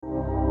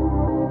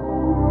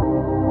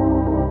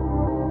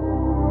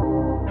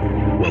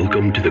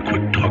Welcome to the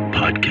Quick Talk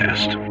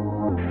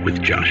Podcast with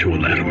Joshua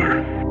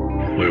Latimer,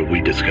 where we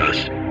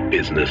discuss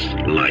business,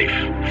 life,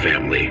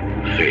 family,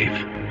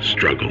 faith,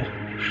 struggle,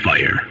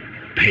 fire,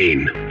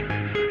 pain,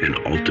 and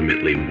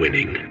ultimately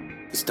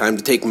winning. It's time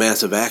to take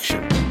massive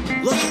action.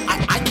 Look,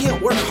 I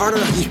can't work harder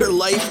on your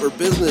life or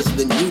business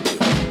than you do.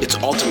 It's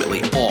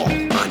ultimately all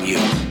on you.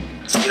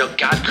 You know,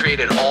 God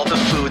created all the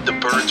food the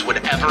birds would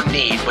ever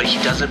need, but he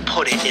doesn't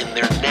put it in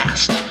their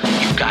nest.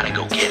 You've got to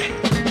go get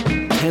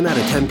it. 10 out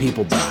of 10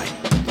 people die.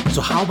 So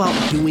how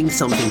about doing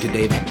something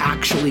today that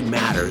actually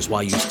matters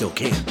while you still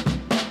can?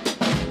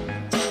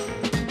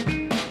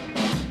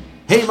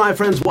 Hey, my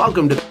friends,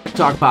 welcome to the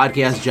Talk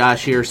Podcast.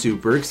 Josh here,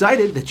 super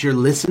excited that you're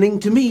listening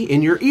to me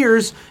in your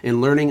ears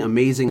and learning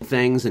amazing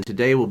things. And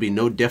today will be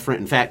no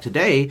different. In fact,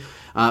 today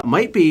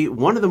might be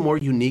one of the more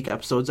unique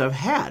episodes I've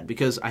had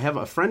because I have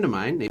a friend of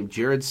mine named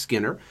Jared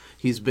Skinner.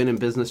 He's been in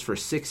business for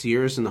 6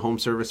 years in the home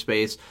service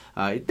space.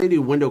 They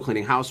do window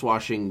cleaning, house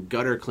washing,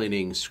 gutter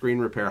cleaning, screen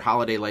repair,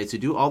 holiday lights. They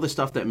do all the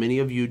stuff that many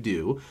of you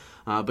do.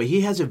 But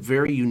he has a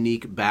very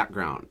unique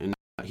background. And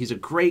he's a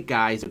great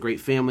guy. He's a great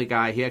family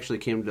guy. He actually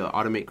came to the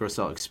Automate Grow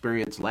Sell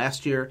Experience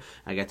last year.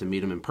 I got to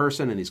meet him in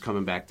person, and he's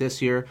coming back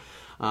this year.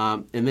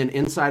 And then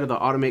inside of the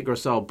Automate Grow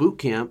Sell boot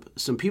camp,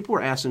 some people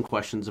were asking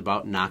questions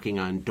about knocking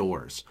on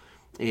doors.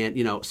 And,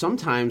 you know,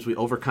 sometimes we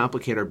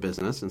overcomplicate our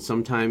business, and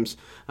sometimes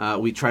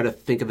we try to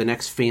think of the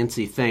next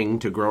fancy thing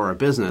to grow our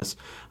business.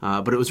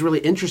 But it was really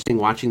interesting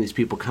watching these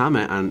people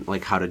comment on,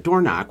 like, how to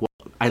door knock. Well,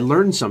 I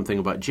learned something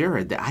about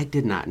Jared that I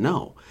did not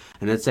know.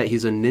 And it's that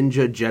he's a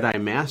ninja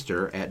Jedi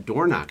master at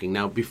door knocking.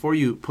 Now, before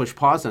you push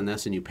pause on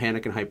this and you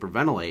panic and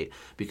hyperventilate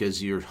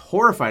because you're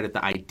horrified at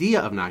the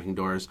idea of knocking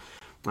doors,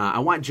 I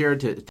want Jared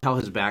to tell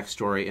his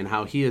backstory and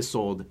how he has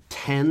sold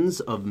tens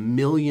of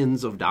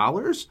millions of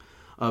dollars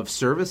of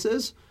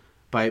services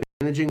by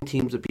managing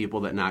teams of people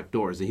that knock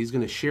doors. And he's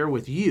going to share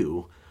with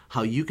you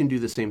how you can do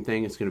the same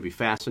thing. It's going to be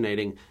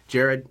fascinating.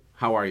 Jared,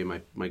 how are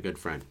you, my good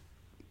friend?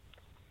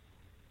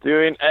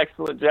 Doing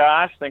excellent,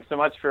 Josh. Thanks so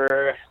much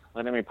for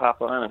letting me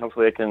pop on, and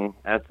hopefully I can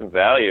add some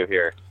value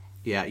here.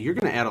 Yeah, you're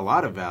going to add a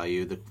lot of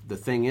value. The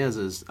thing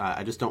is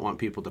I just don't want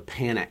people to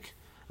panic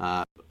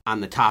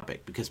on the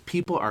topic because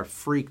people are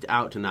freaked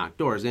out to knock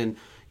doors. And,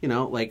 you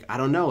know, like, I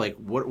don't know, like,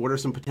 what are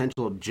some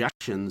potential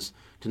objections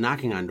to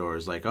knocking on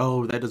doors? Like,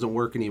 oh, that doesn't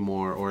work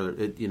anymore, or,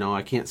 you know,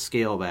 I can't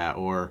scale that,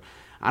 or,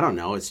 I don't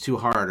know, it's too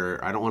hard,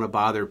 or I don't want to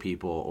bother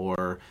people,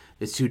 or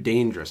it's too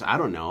dangerous. I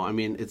don't know. I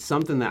mean, it's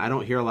something that I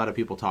don't hear a lot of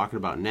people talking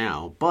about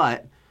now,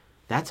 but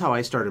that's how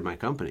I started my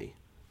company.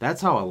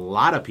 That's how a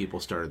lot of people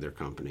started their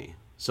company.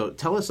 So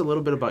tell us a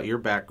little bit about your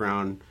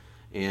background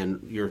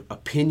and your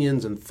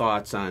opinions and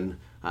thoughts on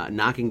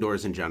knocking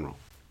doors in general.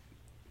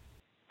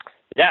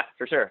 Yeah,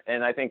 for sure.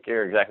 And I think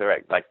you're exactly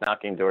right. Like,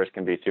 knocking doors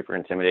can be super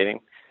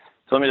intimidating.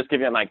 So let me just give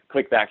you my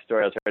quick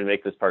backstory. I'll try to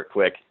make this part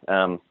quick.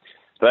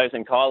 So I was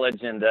in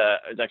college, and I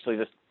was actually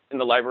just in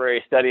the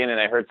library studying, and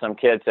I heard some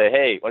kid say,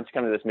 hey, why don't you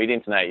come to this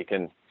meeting tonight? You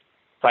can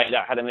find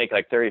out how to make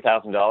like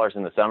 $30,000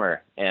 in the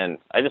summer. And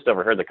I just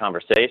overheard the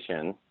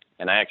conversation,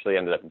 and I actually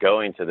ended up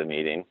going to the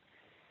meeting.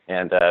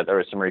 And there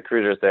were some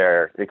recruiters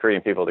there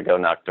recruiting people to go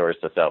knock doors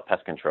to sell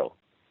pest control.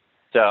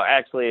 So I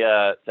actually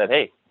said,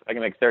 hey, if I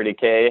can make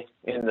 $30K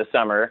in the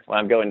summer while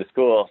I'm going to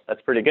school,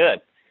 that's pretty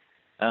good.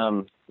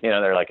 You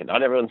know, they're like,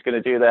 not everyone's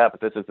going to do that,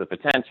 but this is the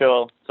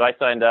potential. So I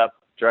signed up,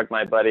 drug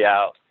my buddy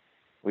out.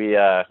 We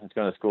was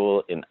going to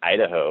school in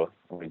Idaho,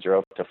 and we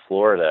drove to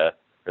Florida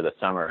for the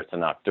summer to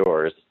knock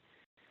doors.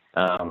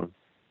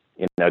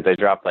 You know, they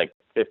dropped like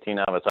 15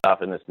 of us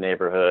off in this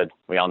neighborhood.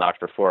 We all knocked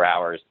for 4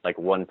 hours. Like,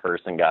 one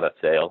person got a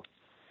sale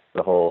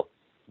that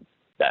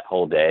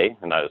whole day.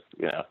 And I was,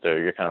 you know, so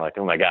you're kind of like,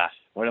 oh my gosh,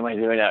 what am I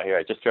doing out here?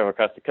 I just drove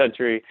across the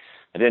country.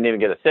 I didn't even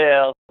get a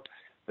sale.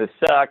 This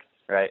sucks,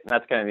 right? And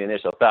that's kind of the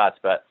initial thoughts.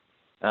 But,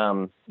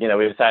 you know,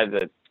 we decided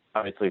to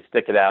obviously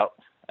stick it out.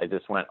 I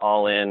just went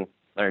all in,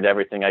 learned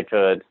everything I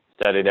could,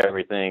 studied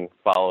everything,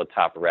 followed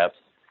top reps,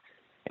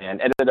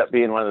 and ended up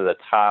being one of the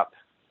top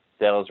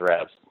sales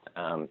reps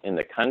in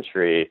the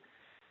country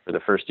for the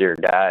first year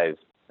guys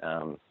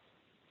for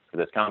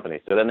this company.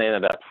 So then they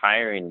ended up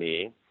hiring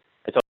me.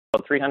 I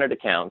sold 300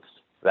 accounts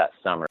that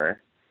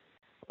summer,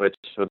 which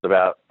was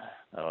about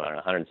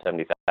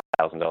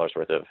 $170,000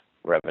 worth of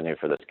revenue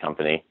for this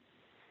company.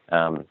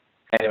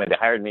 Anyway, they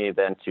hired me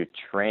then to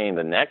train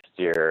the next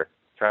year,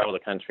 travel the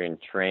country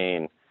and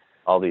train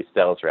all these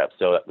sales reps.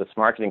 So at this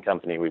marketing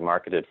company, we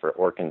marketed for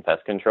Orkin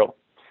Pest Control.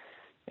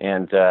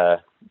 And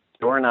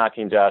door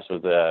knocking, Josh,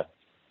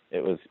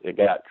 it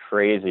got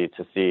crazy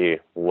to see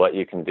what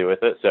you can do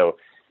with it. So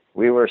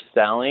we were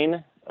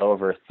selling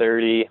over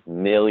 $30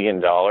 million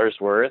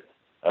worth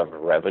of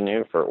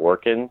revenue for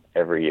Orkin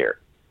every year.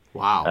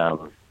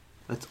 Wow.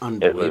 That's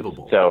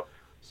unbelievable.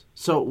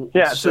 So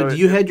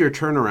you had your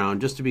turnaround,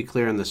 just to be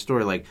clear on the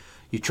story, like,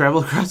 you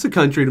traveled across the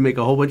country to make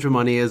a whole bunch of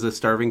money as a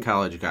starving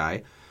college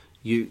guy.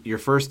 Your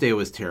first day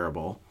was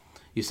terrible.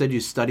 You said you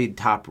studied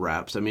top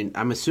reps. I mean,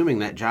 I'm assuming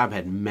that job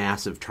had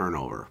massive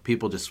turnover.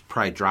 People just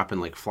probably dropping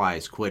like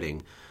flies,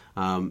 quitting.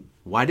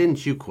 Why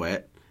didn't you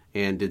quit?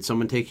 And did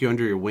someone take you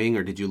under your wing,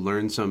 or did you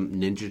learn some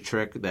ninja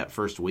trick that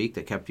first week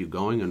that kept you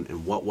going?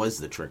 And what was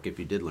the trick if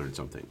you did learn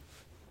something?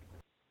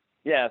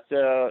 Yeah,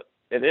 so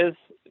it is.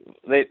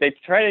 They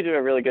try to do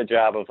a really good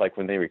job of, like,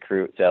 when they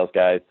recruit sales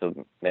guys,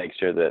 to make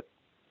sure that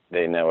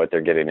they know what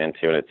they're getting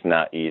into, and it's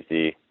not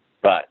easy.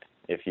 But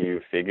if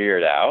you figure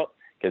it out,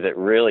 because it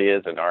really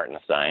is an art and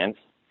a science,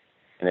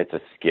 and it's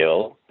a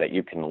skill that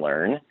you can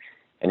learn.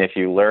 And if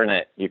you learn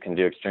it, you can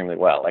do extremely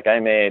well. Like, I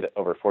made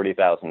over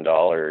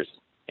 $40,000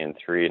 in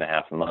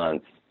 3.5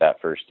 months that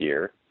first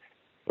year,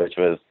 which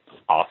was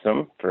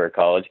awesome for a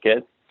college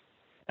kid.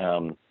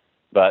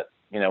 But,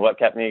 you know, what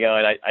kept me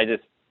going,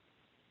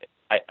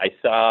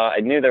 I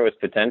knew there was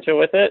potential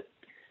with it.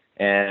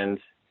 And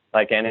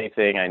like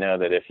anything, I know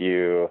that if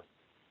you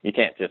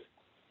can't just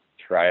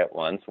try it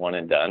once, one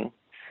and done.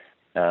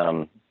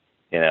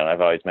 You know,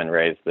 I've always been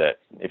raised that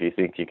if you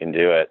think you can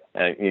do it,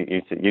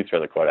 you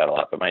throw the quote out a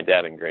lot, but my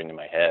dad ingrained in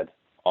my head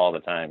all the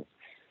time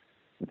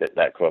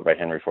that quote by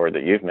Henry Ford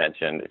that you've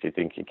mentioned: if you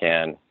think you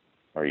can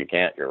or you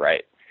can't, you're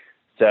right.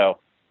 So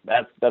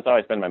that's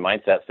always been my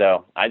mindset.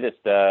 So I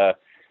just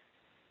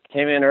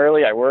came in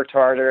early. I worked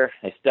harder.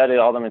 I studied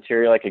all the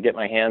material I could get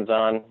my hands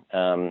on.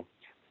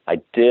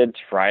 I did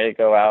try to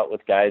go out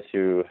with guys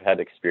who had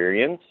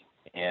experience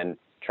and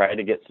try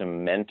to get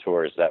some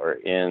mentors that were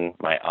in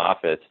my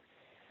office.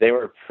 They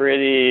were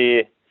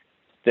pretty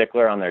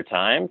stickler on their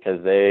time,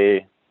 because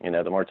they, you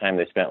know, the more time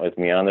they spent with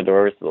me on the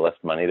doors, the less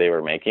money they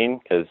were making,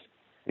 because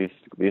these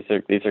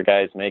are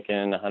guys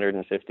making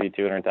 $150,000,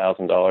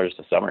 $200,000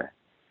 a summer.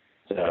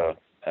 So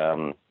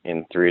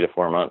in 3 to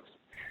 4 months.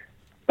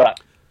 But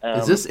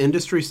is this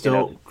industry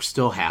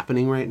still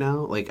happening right now?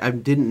 Like, I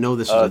didn't know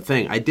this was a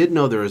thing. I did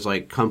know there was,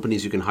 like,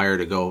 companies you can hire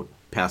to go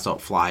pass out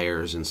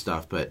flyers and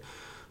stuff, but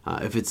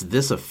if it's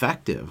this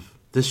effective,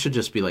 this should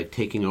just be like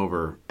taking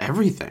over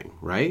everything,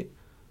 right?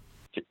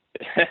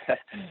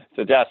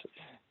 So, Josh,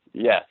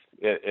 yes,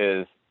 it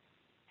is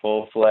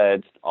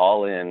full-fledged,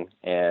 all in,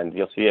 and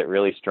you'll see it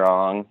really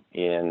strong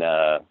in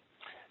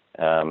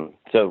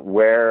so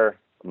where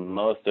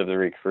most of the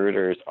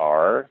recruiters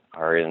are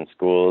in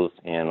schools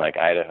in, like,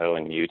 Idaho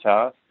and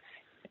Utah.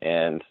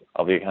 And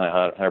I'll be kind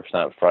of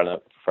 100%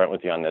 front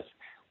with you on this.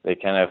 They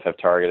kind of have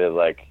targeted,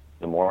 like,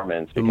 the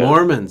Mormons. The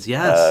Mormons,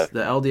 yes,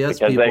 the LDS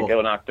because people. They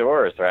go knock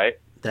doors, right?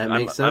 That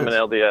makes sense. I'm an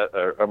LDS,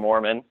 or a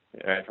Mormon,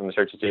 right, from the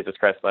Church of Jesus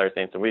Christ of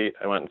Latter-day Saints. And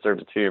I went and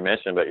served a 2-year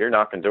mission, but you're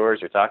knocking doors,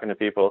 you're talking to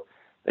people.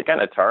 They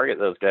kind of target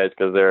those guys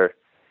because they're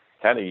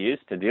kind of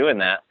used to doing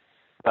that.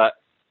 But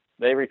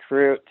they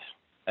recruit.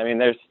 I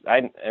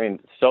mean,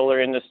 solar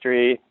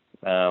industry,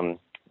 home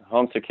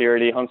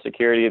security.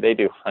 They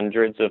do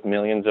hundreds of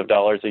millions of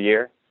dollars a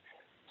year.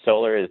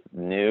 Solar is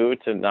new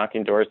to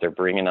knocking doors. They're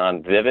bringing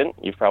on Vivint.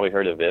 You've probably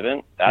heard of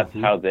Vivint. That's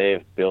how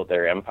they've built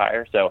their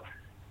empire. So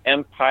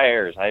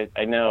empires,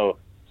 I know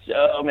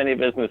so many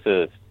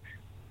businesses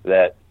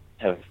that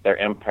their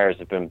empires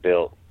have been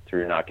built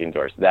through knocking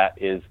doors. That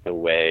is the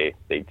way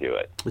they do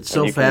it. It's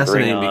so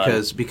fascinating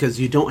because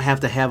you don't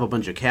have to have a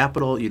bunch of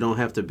capital. You don't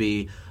have to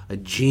be a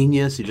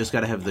genius. You just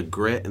got to have the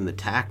grit and the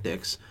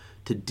tactics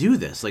to do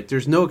this. Like,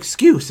 there's no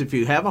excuse if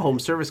you have a home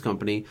service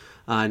company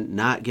on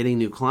not getting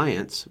new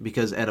clients,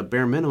 because at a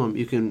bare minimum,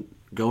 you can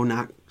go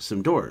knock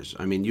some doors.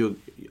 I mean, you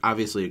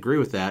obviously agree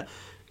with that.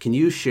 Can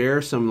you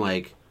share some,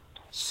 like,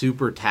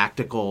 super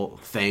tactical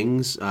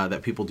things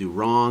that people do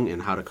wrong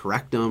and how to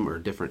correct them, or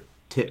different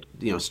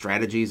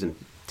strategies and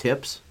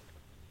tips?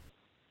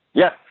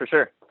 Yeah, for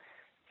sure.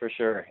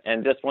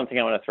 And just one thing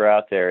I want to throw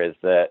out there is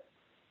that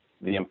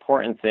the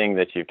important thing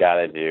that you've got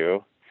to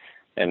do,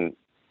 and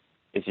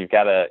is you've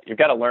got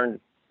to learn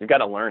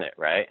it,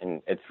 right?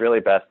 And it's really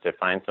best to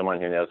find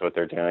someone who knows what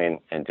they're doing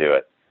and do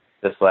it.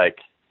 Just like,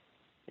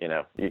 you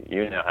know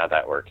how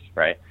that works,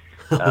 right?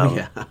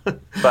 Yeah.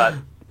 But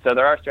so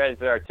there are strategies,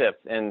 there are tips,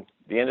 and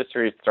the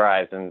industry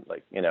thrives. And,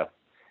 like, you know,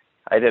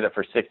 I did it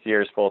for 6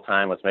 years full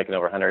time, was making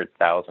over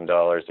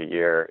 $100,000 a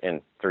year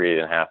in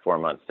 3.5, 4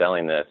 months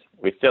selling this.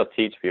 We still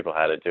teach people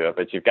how to do it,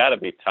 but you've got to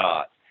be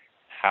taught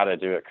how to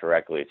do it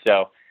correctly.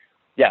 So,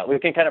 yeah, we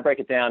can kind of break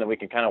it down, and we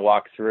can kind of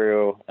walk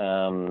through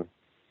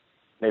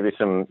maybe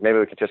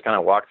we could just kind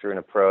of walk through an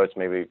approach,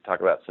 maybe talk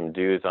about some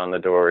do's on the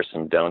doors,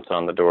 some don'ts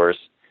on the doors,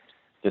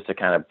 just to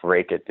kind of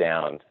break it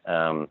down.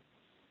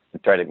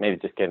 Try to maybe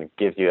just kind of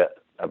give you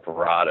a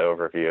broad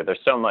overview. There's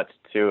so much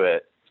to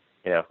it.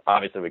 You know,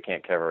 obviously we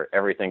can't cover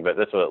everything, but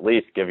this will at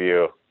least give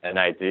you an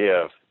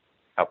idea of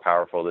how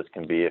powerful this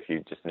can be if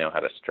you just know how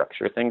to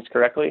structure things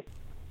correctly.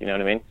 You know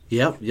what I mean?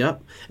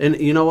 Yep. And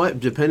you know what?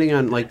 Depending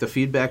on, like, the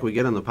feedback we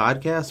get on the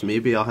podcast,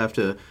 maybe I'll have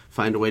to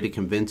find a way to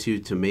convince you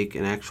to make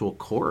an actual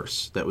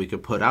course that we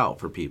could put out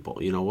for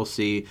people. You know, we'll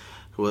see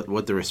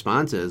what the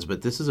response is,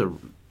 but this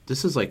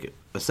is like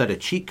a set of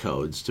cheat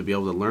codes to be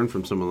able to learn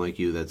from someone like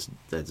you that's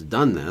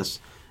done this.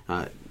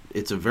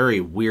 It's a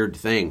very weird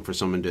thing for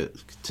someone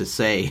to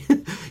say,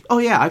 oh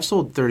yeah, I've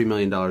sold $30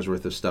 million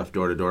worth of stuff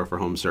door to door for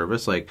home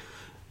service. Like,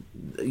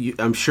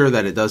 I'm sure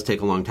that it does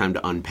take a long time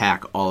to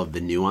unpack all of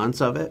the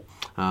nuance of it.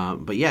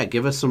 But yeah,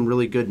 give us some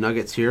really good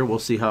nuggets here. We'll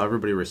see how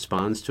everybody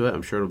responds to it.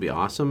 I'm sure it'll be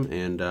awesome.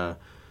 And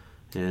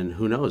And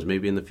who knows,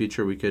 maybe in the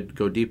future we could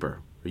go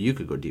deeper, or you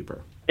could go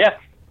deeper.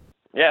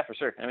 Yeah, for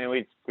sure. I mean,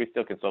 we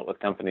still consult with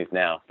companies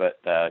now, but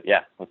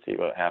let's see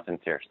what happens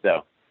here.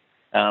 So,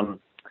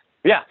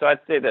 so I'd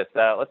say this.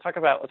 Let's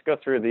go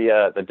through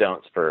the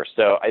don'ts first.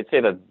 So I'd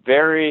say the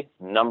very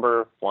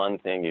number one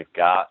thing you've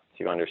got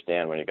to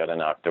understand when you go to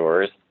knock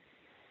doors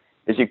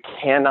is you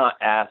cannot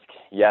ask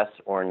yes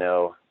or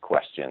no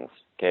questions,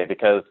 okay?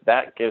 Because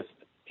that gives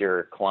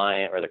your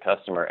client or the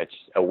customer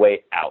a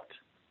way out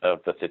of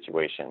the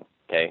situation,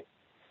 okay?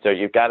 So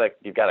you've got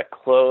to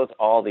close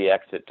all the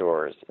exit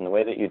doors, and the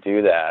way that you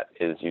do that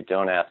is you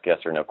don't ask yes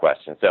or no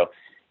questions. So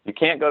you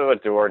can't go to a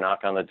door, knock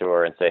on the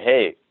door, and say,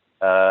 hey,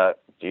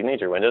 do you need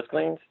your windows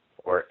cleaned?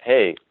 Or,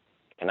 hey,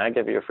 can I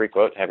give you a free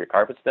quote to have your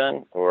carpets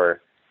done?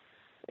 Or,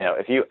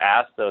 if you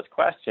ask those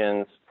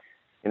questions,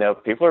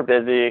 people are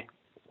busy.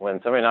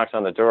 When somebody knocks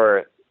on the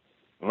door,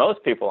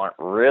 most people aren't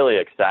really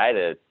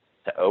excited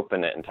to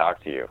open it and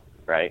talk to you,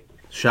 right?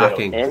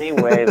 Shocking. So any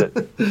way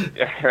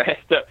that, right?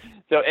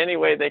 So any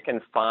way they can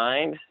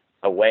find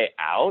a way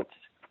out,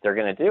 they're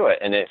going to do it.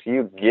 And if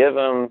you give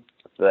them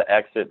the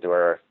exit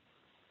door,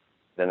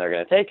 then they're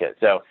going to take it.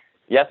 So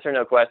yes or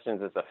no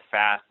questions is the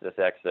fastest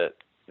exit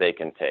they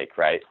can take,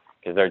 right?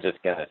 Because they're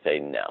just going to say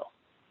no,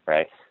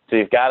 right? So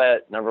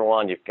number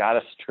one, you've got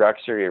to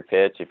structure your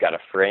pitch. You've got to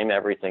frame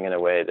everything in a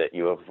way that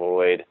you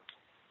avoid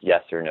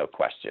yes or no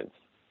questions.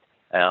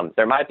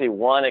 There might be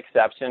one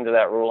exception to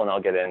that rule, and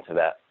I'll get into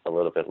that a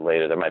little bit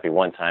later. There might be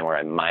one time where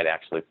I might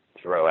actually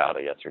throw out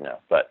a yes or no,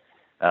 but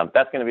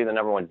that's going to be the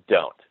number one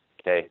don't,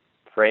 okay?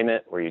 Frame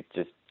it where you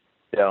just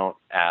don't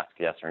ask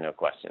yes or no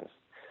questions.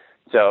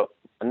 So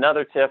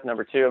another tip,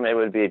 number two, maybe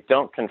would be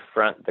don't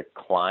confront the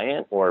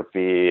client or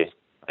be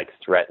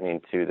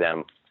threatening to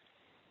them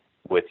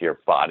with your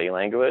body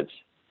language.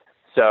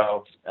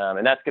 So,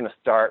 and that's going to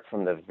start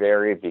from the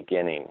very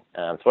beginning.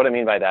 So what I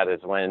mean by that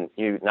is when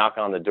you knock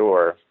on the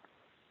door,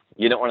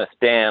 you don't want to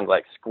stand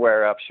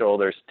square up,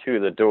 shoulders to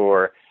the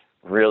door,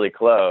 really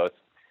close.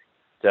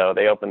 So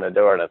they open the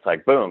door and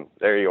it's boom,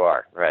 there you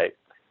are, right?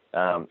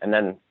 And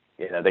then,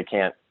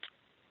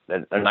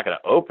 they're not going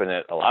to open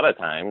it a lot of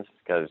times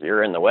because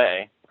you're in the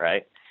way,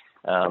 right?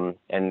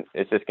 And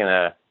it's just going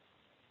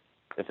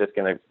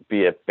to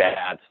be a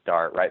bad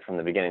start right from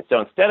the beginning. So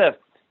instead of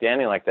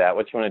standing like that,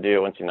 what you want to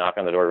do once you knock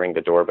on the door, ring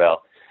the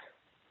doorbell,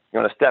 you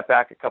want to step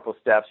back a couple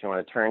steps, you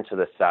want to turn to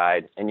the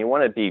side, and you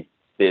want to be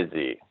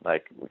busy.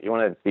 You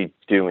want to be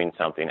doing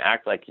something.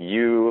 Act like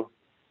you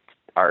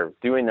are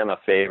doing them a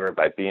favor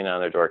by being on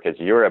their door because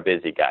you're a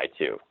busy guy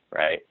too,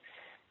 right?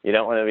 You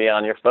don't want to be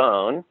on your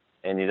phone,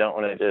 and you don't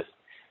want to just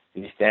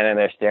be standing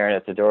there staring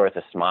at the door with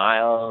a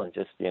smile and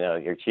just,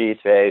 your cheese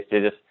face. You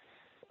just,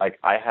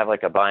 I have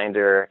a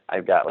binder.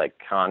 I've got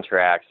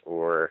contracts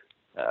or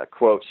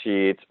quote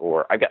sheets,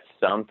 or I've got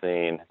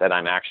something that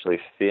I'm actually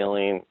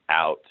filling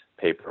out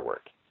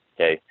paperwork,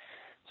 okay?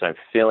 So I'm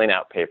filling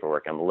out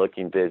paperwork. I'm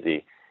looking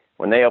busy.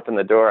 When they open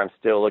the door, I'm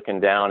still looking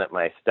down at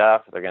my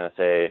stuff. They're going to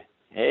say,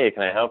 hey,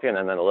 can I help you? And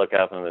then they'll look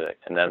up,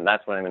 and then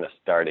that's when I'm going to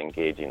start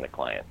engaging the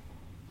client.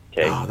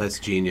 Okay. Oh, that's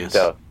genius.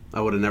 So,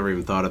 I would have never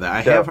even thought of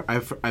that.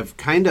 I've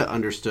kind of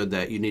understood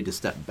that you need to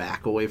step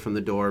back away from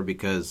the door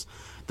because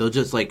they'll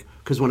just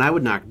because when I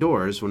would knock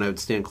doors, when I would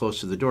stand close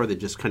to the door, they'd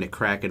just kind of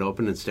crack it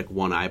open and stick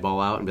one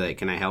eyeball out and be like,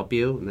 can I help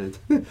you?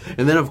 And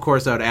then of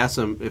course I would ask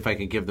them if I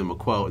could give them a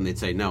quote, and they'd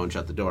say no and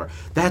shut the door.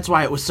 That's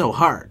why it was so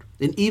hard.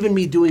 And even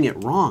me doing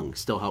it wrong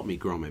still helped me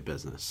grow my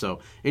business. So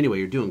anyway,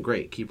 you're doing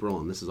great. Keep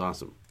rolling. This is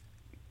awesome.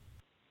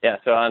 Yeah.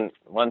 So on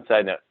one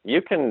side note,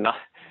 you can not,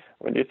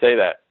 when you say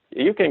that,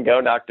 you can go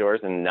knock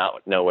doors and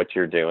not know what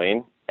you're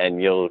doing,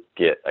 and you'll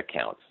get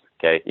accounts.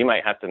 Okay. You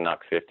might have to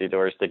knock 50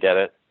 doors to get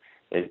it,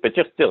 but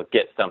you'll still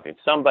get something.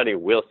 Somebody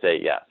will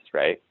say yes,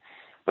 right?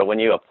 But when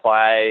you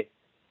apply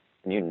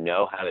and you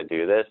know how to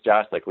do this,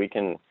 Josh, we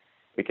can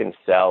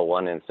sell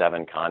 1 in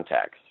 7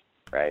 contacts,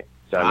 right?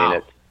 So wow. I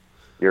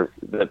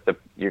mean,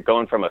 you're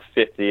going from a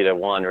 50 to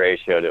 1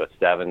 ratio to a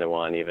 7 to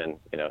 1, even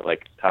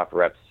top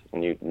reps,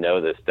 and you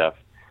know this stuff.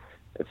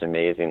 It's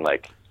amazing,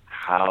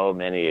 how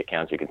many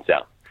accounts you can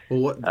sell.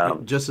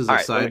 Well, just as a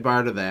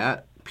sidebar to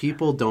that,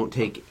 people don't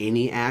take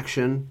any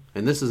action,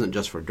 and this isn't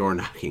just for door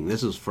knocking.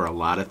 This is for a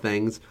lot of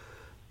things,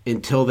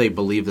 until they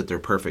believe that they're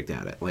perfect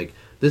at it.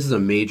 This is a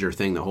major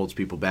thing that holds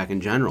people back in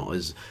general,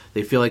 is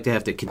they feel like they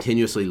have to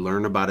continuously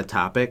learn about a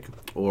topic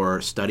or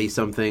study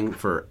something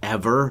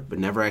forever, but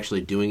never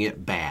actually doing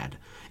it bad.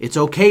 It's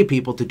okay,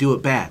 people, to do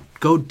it bad.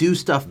 Go do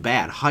stuff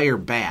bad. Hire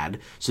bad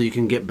so you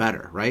can get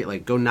better,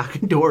 right? Go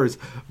knocking doors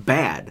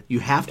bad. You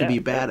have to be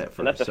bad at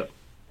first.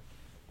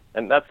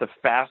 And that's the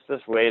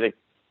fastest way to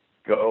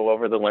go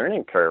over the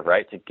learning curve,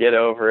 right? To get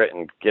over it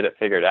and get it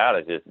figured out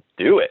is just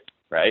do it,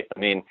 right? I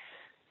mean,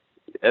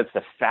 it's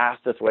the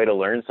fastest way to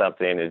learn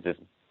something is just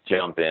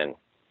jump in.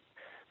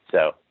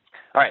 So,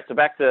 all right, so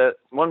back to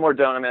one more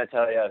don't I'm going to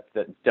tell you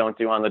that don't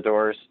do on the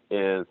doors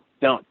is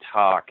don't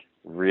talk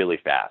really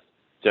fast.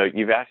 So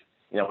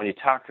when you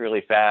talk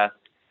really fast,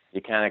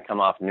 you kind of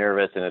come off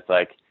nervous, and it's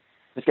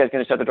this guy's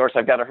going to shut the door, so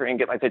I've got to hurry and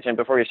get my pitch in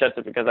before he shuts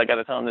it because I got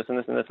to tell him this and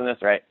this and this and this,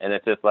 right? And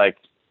it's just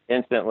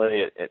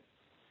instantly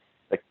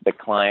the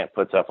client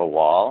puts up a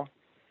wall,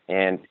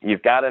 and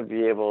you've got to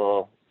be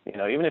able,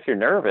 even if you're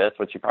nervous,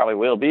 which you probably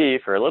will be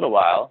for a little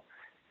while,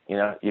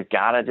 you've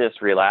got to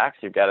just relax.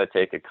 You've got to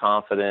take a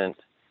confident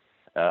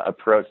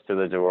approach to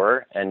the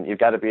door, and you've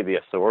got to be the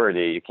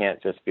authority. You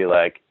can't just be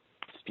like,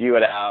 spew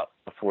it out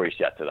before he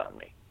shuts it on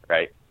me,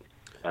 right?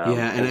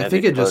 And I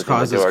think it just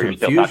causes confusion. You're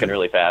still talking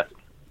really fast.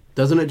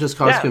 Doesn't it just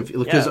cause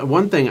confusion? Because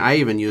one thing I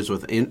even use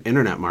with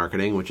internet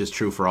marketing, which is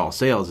true for all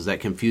sales, is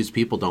that confused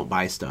people don't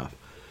buy stuff.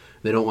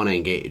 They don't want to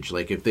engage.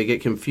 Like if they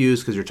get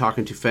confused because you're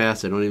talking too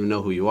fast, they don't even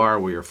know who you are,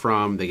 where you're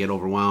from, they get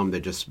overwhelmed, they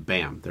just,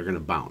 bam, they're going to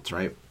bounce,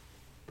 right?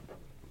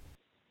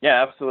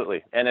 Yeah,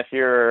 absolutely. And if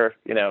you're,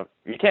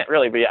 you can't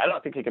really be, I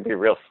don't think you can be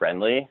real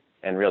friendly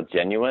and real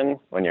genuine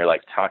when you're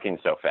like talking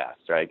so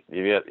fast, right?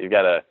 You've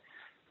got to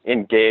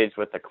engage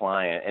with the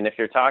client. And if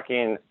you're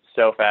talking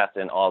so fast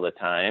and all the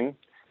time,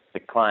 the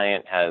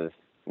client has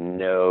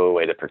no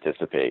way to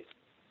participate.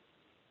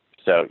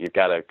 So you've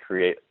got to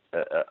create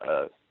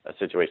a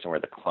situation where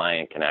the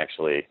client can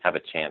actually have a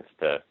chance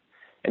to,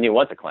 and you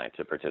want the client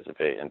to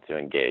participate and to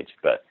engage.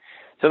 But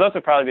so those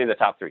would probably be the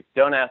top three.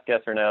 Don't ask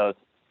yes or no's.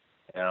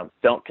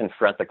 Don't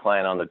confront the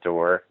client on the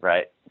door,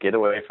 right? Get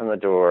away from the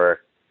door.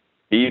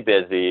 Be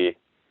busy.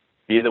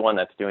 Be the one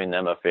that's doing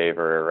them a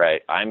favor,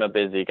 right? I'm a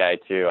busy guy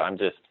too. I'm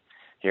just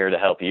here to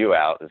help you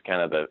out is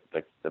kind of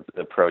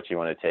the approach you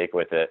want to take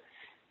with it.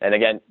 And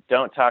again,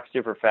 don't talk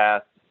super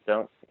fast.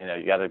 You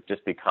got to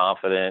just be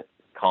confident,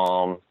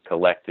 calm,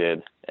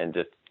 collected, and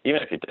just,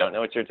 even if you don't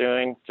know what you're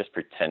doing, just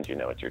pretend you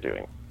know what you're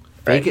doing.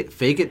 Right?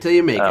 Fake it till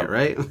you make it,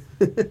 right?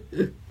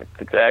 That's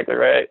exactly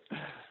right.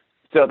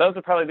 So those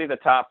would probably be the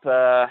top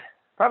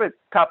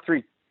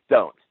three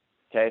don'ts.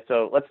 Okay,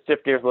 so let's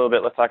shift gears a little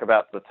bit. Let's talk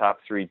about the top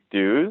three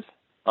do's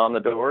on the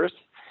doors.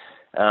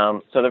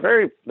 So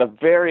the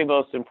very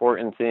most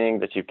important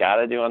thing that you've got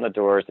to do on the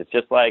doors, it's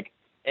just like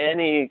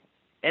any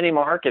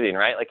marketing,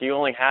 right? Like you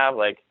only have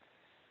like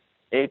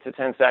 8 to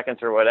 10 seconds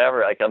or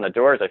whatever. Like on the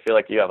doors, I feel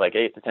like you have like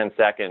 8 to 10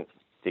 seconds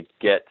to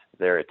get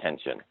their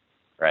attention,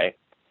 right?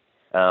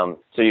 So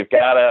you've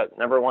got to,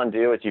 number one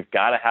do is you've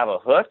got to have a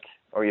hook,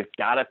 or you've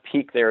got to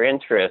pique their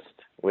interest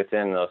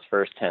within those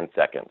first 10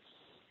 seconds.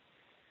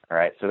 All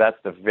right, so that's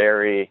the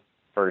very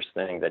first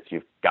thing that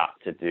you've got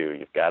to do.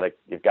 You've got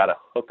to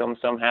hook them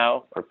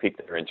somehow or pique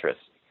their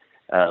interest.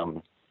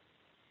 So,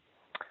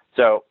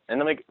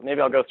 and then maybe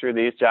I'll go through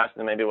these, Josh, and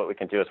then maybe what we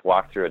can do is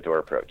walk through a door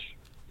approach.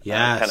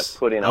 Yes. Kind of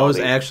putting I all was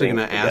these actually going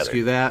things to ask together.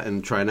 you that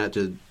and try not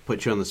to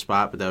put you on the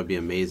spot, but that would be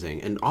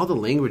amazing. And all the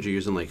language you're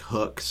using, like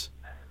hooks,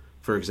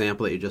 for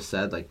example, that you just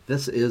said, like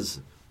this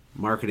is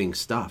marketing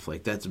stuff.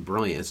 Like that's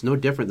brilliant. It's no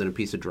different than a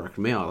piece of direct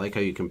mail. I like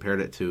how you compared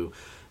it to,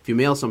 if you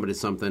mail somebody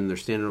something, they're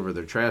standing over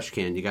their trash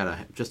can, you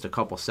got just a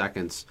couple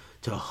seconds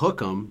to hook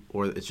them,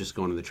 or it's just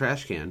going to the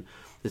trash can.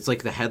 It's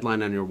like the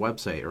headline on your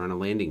website or on a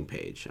landing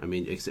page. I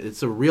mean,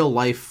 it's a real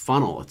life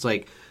funnel. It's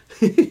like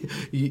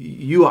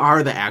you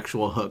are the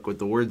actual hook with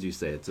the words you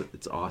say.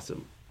 It's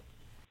awesome.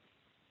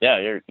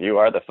 Yeah, you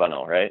are the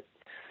funnel, right?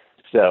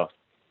 So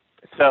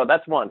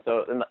that's one.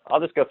 So I'll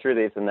just go through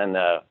these, and then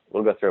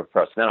we'll go through a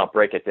approach. Then I'll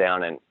break it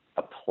down and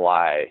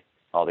apply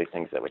all these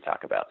things that we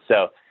talk about.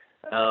 So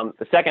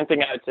the second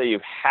thing I would say you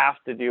have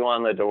to do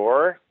on the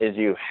door is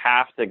you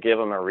have to give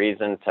them a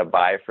reason to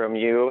buy from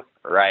you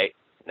right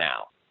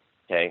now.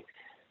 Okay,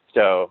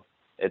 so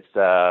it's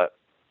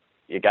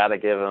you got to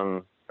give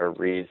them a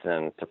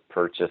reason to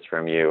purchase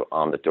from you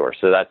on the door.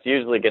 So that's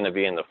usually going to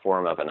be in the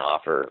form of an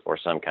offer or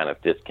some kind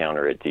of discount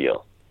or a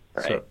deal.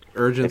 Right? So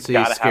urgency,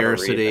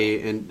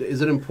 scarcity, and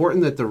is it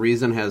important that the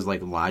reason has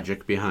like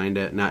logic behind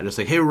it, not just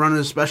like, hey, we're running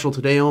a special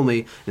today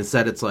only.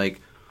 Instead, it's like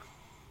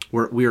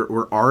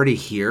we're already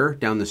here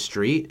down the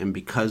street, and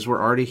because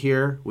we're already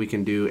here, we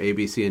can do A,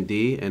 B, C, and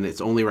D, and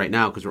it's only right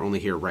now because we're only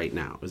here right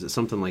now. Is it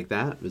something like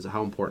that?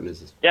 How important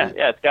is this? Yeah,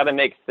 it's got to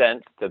make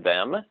sense to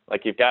them.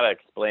 Like you've got to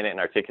explain it and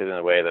articulate it in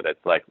a way that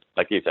it's like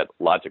you said,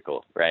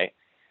 logical, right?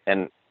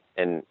 And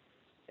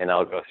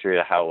I'll go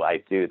through how I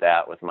do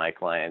that with my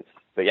clients.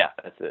 But yeah,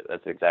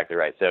 that's exactly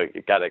right. So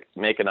you've got to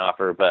make an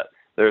offer, but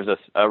there's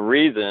a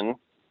reason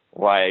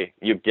why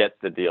you get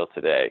the deal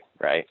today,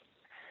 right?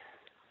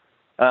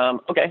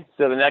 Okay,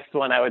 so the next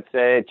one I would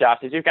say, Josh,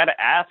 is you've got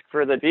to ask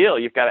for the deal.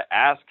 You've got to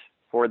ask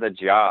for the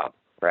job,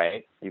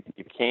 right? You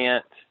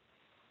can't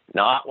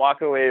not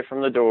walk away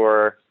from the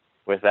door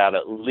without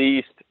at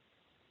least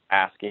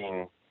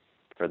asking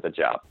for the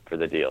job, for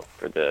the deal,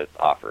 for the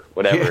offer,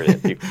 whatever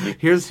it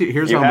is.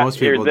 Here's how most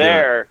people do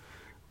it.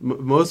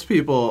 Most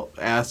people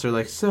ask, they're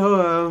like,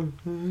 so,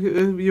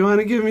 you want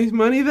to give me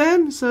money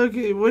then? So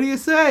what do you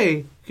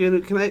say?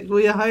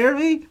 Will you hire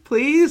me,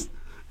 please?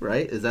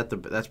 Right?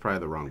 That's probably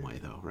the wrong way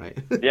though, right?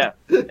 Yeah,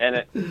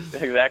 and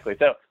exactly.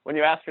 So when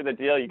you ask for the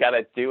deal, you got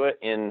to do it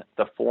in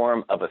the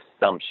form of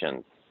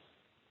assumptions.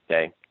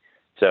 Okay?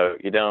 So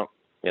you don't,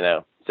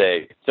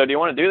 say, so do you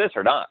want to do this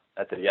or not?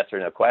 That's a yes or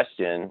no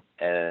question,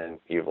 and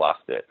you've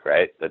lost it,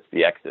 right? That's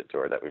the exit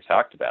door that we've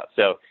talked about.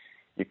 So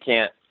you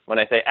can't, when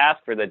I say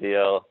ask for the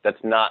deal,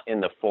 that's not in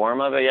the form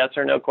of a yes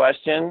or no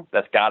question.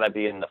 That's got to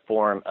be in the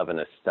form of an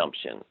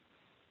assumption. Does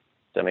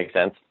that make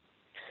sense?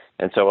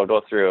 And so we'll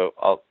go through,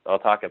 I'll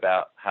talk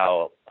about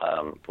how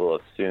we'll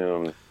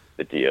assume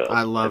the deal.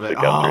 I love it.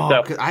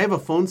 Oh, I have a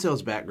phone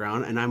sales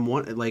background, and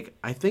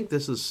I think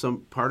this is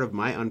some part of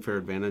my unfair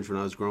advantage when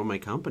I was growing my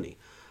company.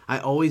 I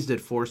always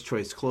did forced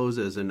choice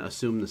closes and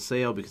assumed the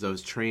sale because I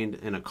was trained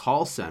in a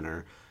call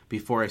center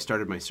before I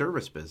started my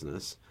service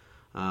business.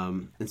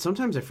 And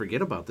sometimes I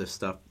forget about this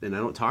stuff, and I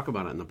don't talk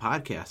about it in the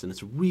podcast, and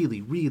it's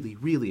really, really,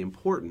 really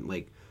important.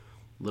 Like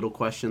little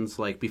questions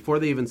like before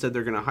they even said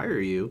they're going to hire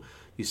you,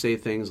 you say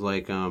things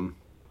like, when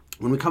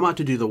we come out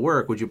to do the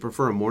work, would you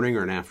prefer a morning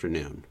or an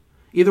afternoon?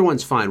 Either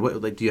one's fine. What,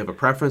 like, do you have a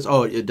preference?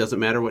 Oh, it doesn't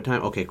matter what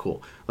time? Okay,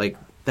 cool. Like,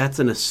 that's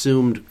an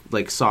assumed,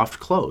 like, soft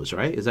close,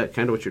 right? Is that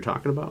kind of what you're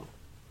talking about?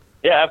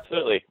 Yeah,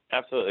 absolutely.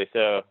 Absolutely.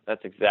 So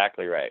that's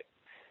exactly right.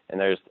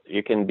 And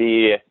you can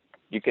be,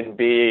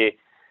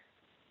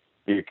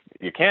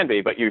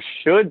 but you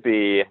should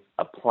be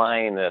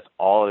applying this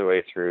all the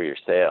way through your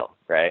sale,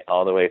 right?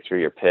 All the way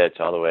through your pitch,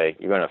 all the way.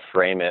 You're going to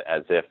frame it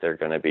as if they're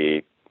going to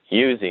be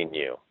using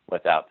you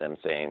without them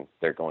saying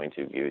they're going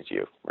to use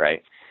you,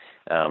 right?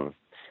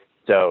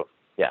 So,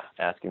 yeah,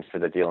 asking for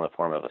the deal in the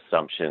form of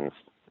assumptions,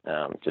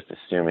 just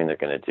assuming they're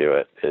going to do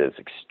it is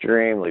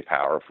extremely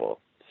powerful.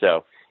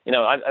 So,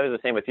 I was the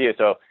same with you.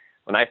 So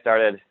when I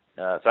started,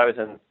 and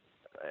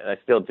I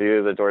still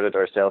do the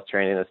door-to-door sales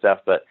training and stuff,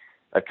 but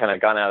I've kind of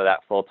gone out of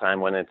that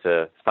full-time, went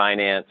into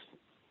finance.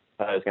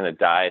 I was going to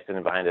die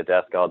sitting behind a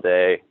desk all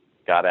day,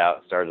 got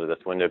out, started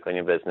this window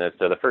cleaning business.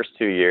 So the first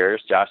 2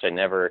 years, Josh, I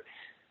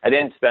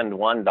didn't spend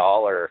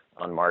 $1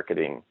 on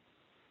marketing.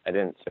 I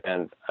didn't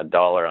spend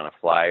 $1 on a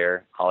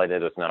flyer. All I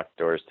did was knock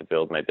doors to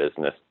build my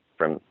business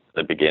from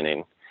the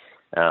beginning.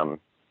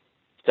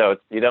 So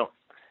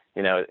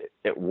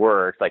it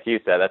works. Like you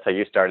said, that's how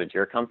you started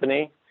your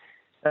company.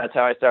 That's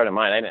how I started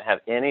mine. I didn't have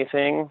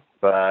anything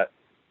but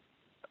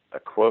a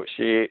quote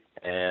sheet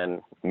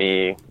and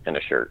me and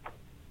a shirt.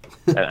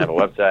 I didn't have a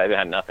website. I didn't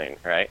have nothing,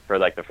 right? For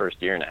like the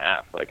first year and a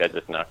half. Like I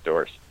just knocked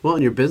doors. Well,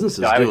 and your business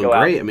is doing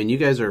great. I mean, you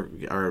guys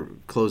are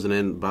closing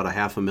in about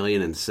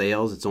 $500,000 in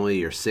sales. It's only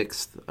your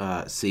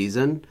 6th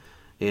season,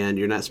 and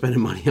you're not spending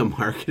money on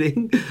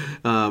marketing.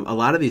 A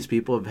lot of these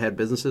people have had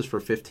businesses for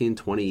 15,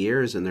 20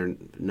 years, and they're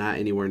not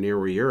anywhere near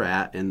where you're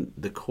at. And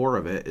the core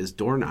of it is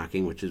door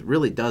knocking, which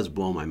really does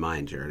blow my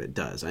mind, Jared. It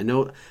does. I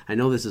know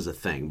this is a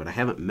thing, but I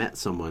haven't met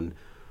someone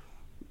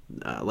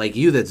like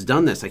you that's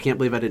done this. I can't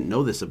believe I didn't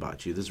know this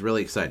about you. This is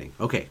really exciting.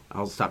 Okay,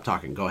 I'll stop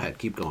talking. Go ahead.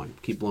 Keep going.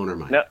 Keep blowing our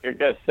mind. No, you're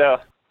good. So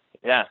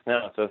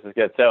this is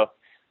good. So,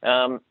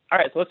 all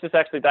right, so let's just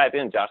actually dive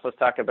in, Josh. Let's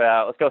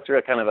go through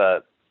a kind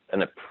of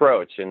an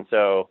approach. And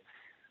so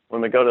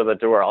when we go to the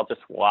door, I'll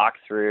just walk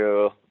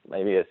through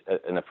maybe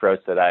an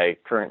approach that I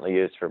currently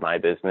use for my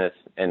business.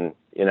 And,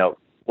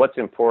 what's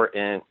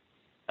important,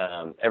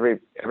 every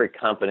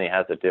company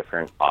has a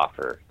different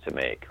offer to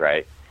make,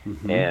 right?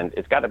 Mm-hmm. And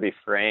it's got to be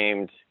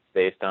framed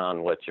based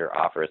on what your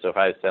offer is. So if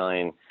I was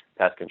selling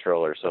pest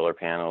control or solar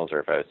panels, or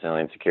if I was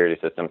selling security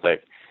systems,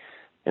 like,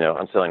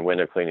 I'm selling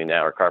window cleaning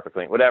now or carpet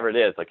cleaning, whatever it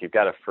is, like you've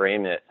got to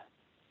frame it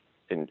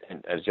and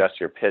adjust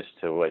your pitch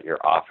to what your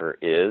offer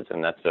is.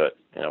 And that's what,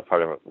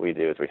 part of what we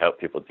do is we help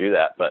people do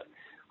that. But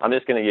I'm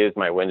just going to use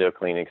my window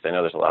cleaning because I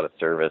know there's a lot of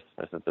service.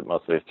 This is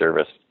mostly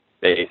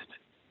service-based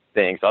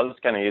thing. So I'll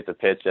just kind of use the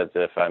pitch as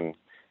if I'm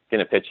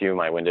going to pitch you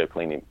my window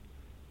cleaning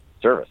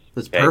service.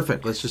 That's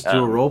perfect. Let's just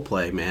do a role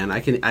play, man.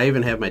 I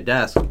even have my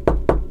desk.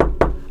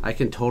 I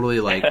can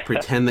totally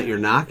pretend that you're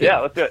knocking.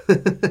 Yeah, let's do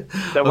it.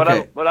 So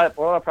okay. what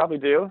I'll probably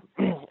do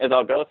is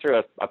I'll go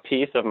through a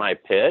piece of my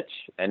pitch,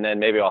 and then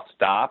maybe I'll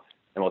stop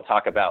and we'll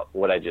talk about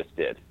what I just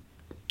did.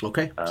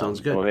 Okay, sounds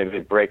good. We'll maybe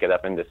break it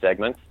up into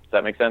segments. Does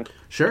that make sense?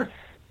 Sure.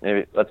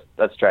 Maybe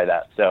let's try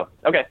that. So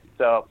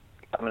so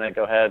I'm going to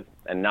go ahead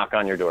and knock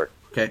on your door.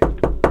 Okay.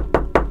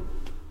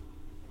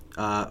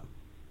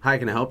 Hi,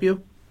 can I help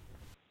you?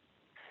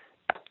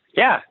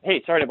 Yeah.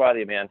 Hey, sorry to bother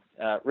you, man.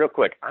 Real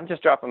quick, I'm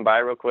just dropping by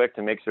real quick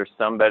to make sure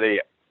somebody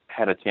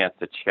had a chance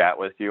to chat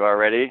with you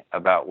already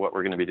about what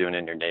we're going to be doing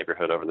in your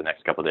neighborhood over the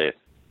next couple of days.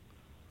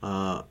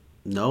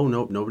 No,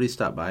 nobody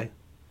stopped by.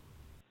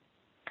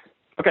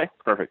 Okay,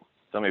 perfect.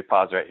 So let me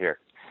pause right here.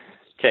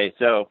 Okay,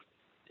 so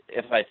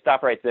if I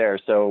stop right there,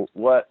 so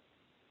what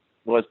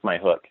was my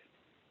hook?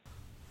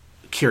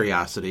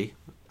 Curiosity.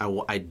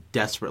 I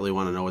desperately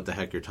want to know what the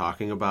heck you're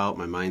talking about.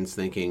 My mind's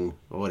thinking,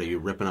 what, are you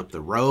ripping up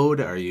the road?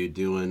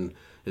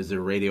 Is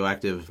there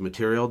radioactive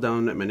material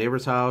down at my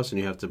neighbor's house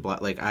and you have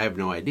to, I have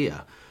no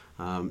idea.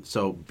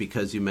 So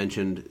because you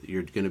mentioned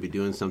you're going to be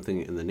doing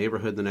something in the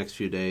neighborhood the next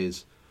few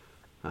days,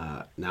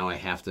 now I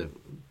have to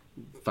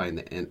find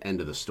the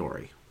end of the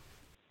story.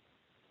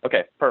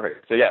 Okay,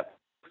 perfect. So yeah,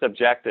 it's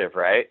objective,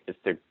 right? Is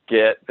to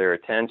get their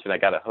attention. I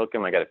got to hook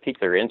them. I got to pique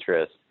their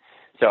interest.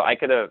 So I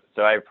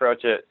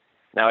approach it.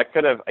 Now, I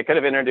could have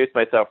introduced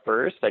myself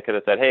first. I could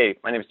have said, hey,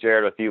 my name is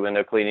Jared with You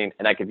Window Cleaning,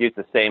 and I could use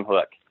the same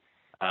hook.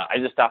 I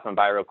just stopping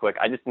by real quick.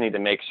 I just need to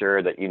make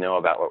sure that you know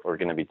about what we're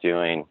going to be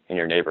doing in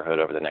your neighborhood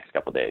over the next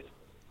couple of days.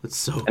 It's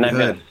so and good. I'm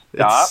going to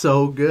stop. It's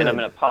so good. And I'm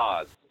going to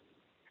pause.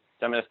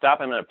 So I'm going to stop.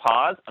 I'm going to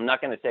pause. I'm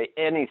not going to say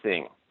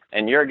anything.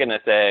 And you're going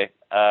to say,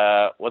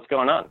 what's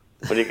going on?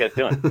 What are you guys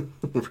doing?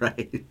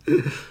 Right.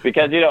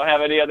 Because you don't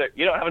have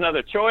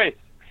another choice,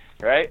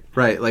 right?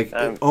 Right. Like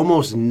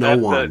almost no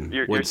one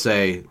you're would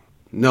say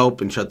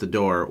nope and shut the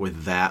door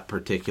with that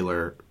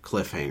particular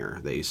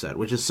cliffhanger that you said,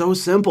 which is so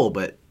simple,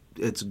 but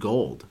it's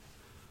gold.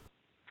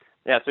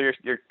 Yeah. So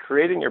you're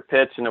creating your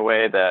pitch in a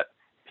way that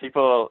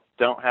people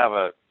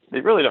they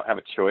really don't have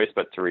a choice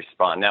but to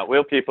respond. Now,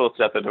 will people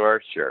shut the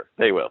door? Sure,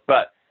 they will.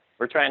 But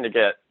we're trying to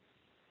get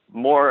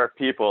more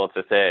people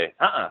to say,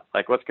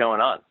 like what's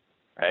going on,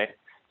 right?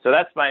 So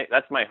that's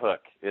my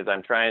hook, is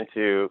I'm trying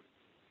to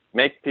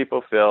make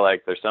people feel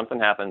like there's something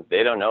happened,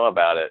 they don't know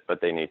about it, but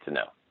they need to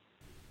know.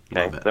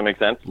 Okay, does that make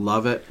sense?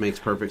 Love it. Makes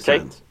perfect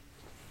sense.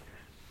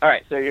 All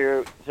right,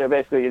 so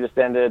basically you just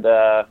ended.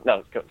 So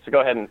go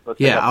ahead and let's.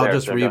 Yeah, I'll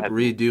just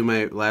redo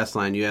my last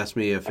line. You asked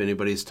me if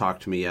anybody's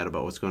talked to me yet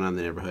about what's going on in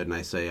the neighborhood, and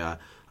I say,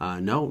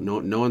 no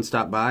one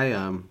stopped by.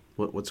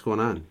 What's going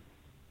on?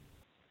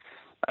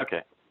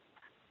 Okay.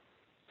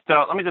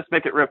 So let me just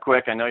make it real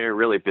quick. I know you're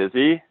really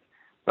busy,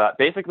 but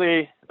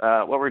basically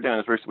what we're doing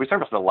is we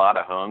service a lot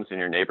of homes in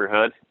your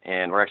neighborhood,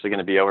 and we're actually going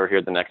to be over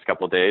here the next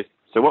couple of days.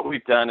 So what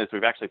we've done is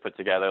we've actually put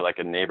together like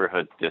a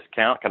neighborhood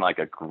discount, kind of like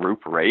a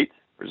group rate.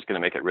 We're just going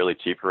to make it really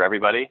cheap for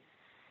everybody.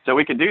 So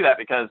we could do that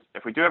because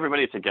if we do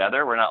everybody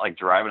together, we're not like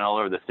driving all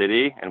over the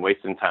city and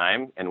wasting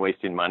time and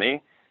wasting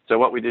money. So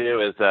what we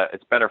do is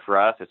it's better for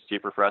us. It's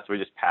cheaper for us. We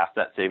just pass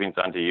that savings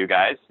on to you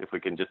guys if we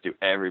can just do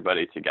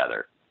everybody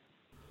together.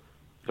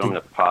 So I'm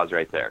going to pause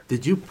right there.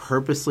 Did you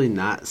purposely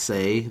not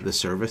say the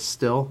service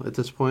still at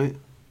this point?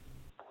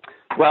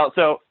 Well,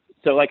 so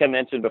like I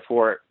mentioned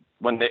before,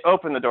 when they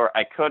opened the door,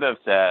 I could have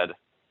said,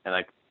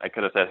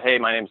 hey,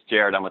 my name's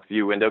Jared. I'm with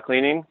View Window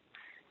Cleaning,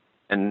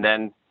 and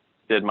then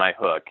did my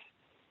hook.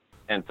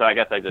 And so I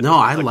guess I just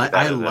I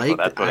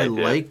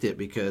liked it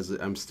because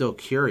I'm still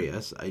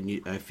curious. I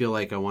feel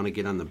like I want to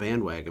get on the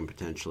bandwagon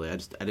potentially. I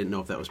didn't know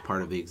if that was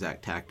part of the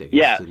exact tactic.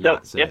 Yeah.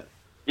 So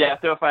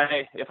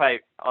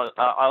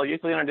I'll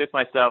usually introduce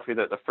myself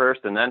either at the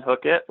first and then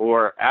hook it,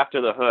 or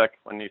after the hook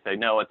when you say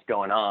no, what's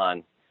going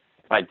on.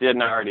 If I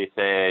didn't already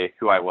say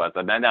who I was,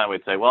 and then I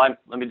would say, well,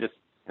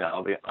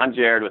 I'm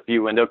Jared with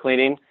View Window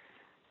Cleaning.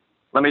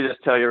 Let me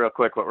just tell you real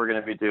quick what we're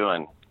going to be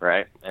doing,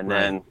 right? And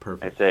then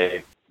perfect.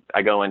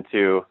 I go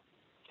into,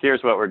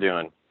 here's what we're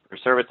doing. We're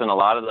servicing a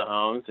lot of the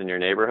homes in your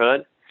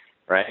neighborhood,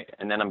 right?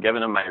 And then I'm giving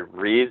them my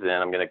reason.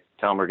 I'm going to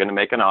tell them we're going to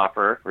make an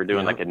offer. We're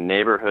doing like a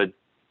neighborhood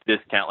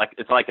discount.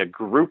 It's like a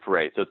group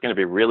rate, so it's going to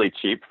be really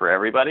cheap for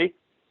everybody.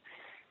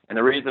 And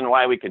the reason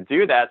why we could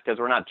do that is because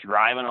we're not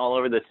driving all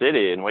over the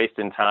city and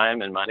wasting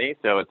time and money.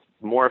 So it's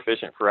more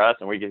efficient for us,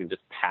 and we can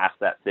just pass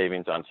that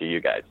savings on to you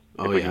guys.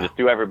 We can just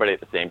do everybody at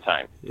the same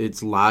time.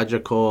 It's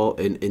logical,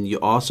 and you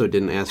also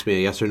didn't ask me a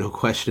yes or no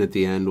question at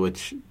the end,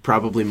 which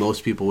probably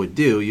most people would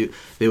do.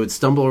 They would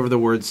stumble over the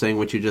words saying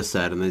what you just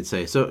said, and they'd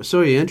say, so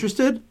are you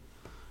interested?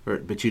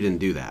 But you didn't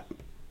do that.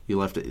 You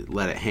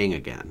let it hang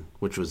again,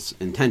 which was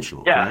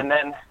intentional. Yeah, right? And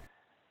then,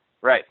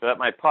 right, so at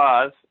my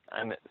pause,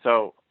 I'm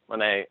going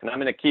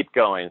to keep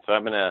going. So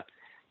I'm going to,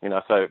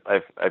 so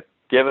I've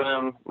given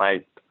them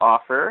my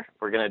offer.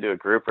 We're going to do a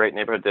group rate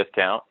neighborhood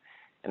discount,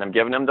 and I'm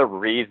giving them the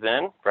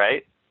reason,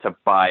 right, to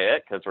buy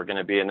it, because we're going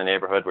to be in the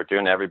neighborhood. We're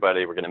doing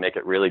everybody. We're going to make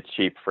it really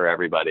cheap for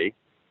everybody.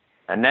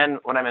 And then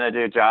what I'm going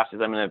to do, Josh,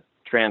 is I'm going to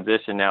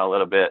transition now a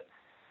little bit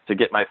to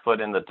get my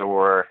foot in the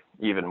door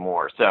even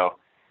more. So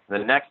the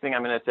next thing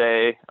I'm going to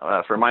say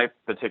for my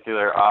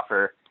particular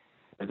offer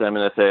is I'm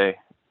going to say,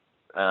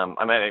 I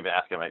might even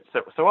ask him,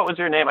 so what was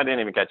your name? I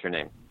didn't even catch your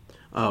name.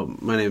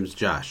 My name's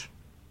Josh.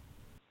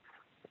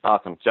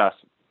 Awesome. Josh,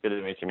 good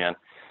to meet you, man.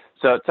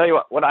 So tell you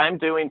what I'm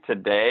doing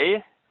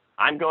today,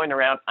 I'm going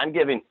around, I'm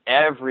giving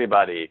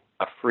everybody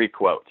a free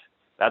quote.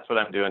 That's what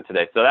I'm doing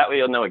today. So that way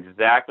you'll know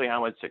exactly how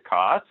much it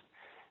costs,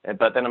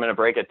 but then I'm going to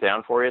break it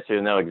down for you so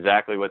you know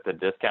exactly what the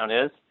discount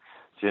is,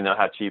 so you know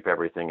how cheap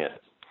everything is.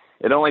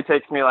 It only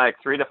takes me like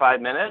 3 to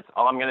 5 minutes.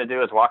 All I'm going to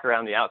do is walk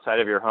around the outside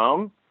of your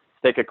home,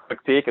 take a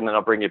quick peek, and then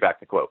I'll bring you back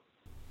the quote.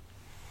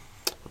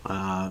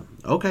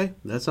 Okay,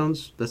 that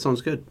sounds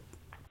good.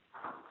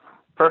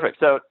 Perfect.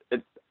 So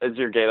is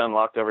your gate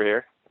unlocked over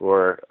here,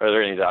 or are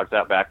there any dogs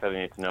out back that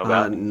I need to know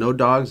about? No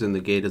dogs, and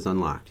the gate is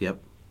unlocked. Yep.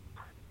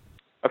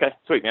 Okay,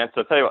 sweet, man.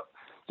 So tell you what,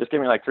 just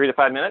give me like 3 to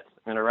 5 minutes.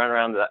 I'm going to run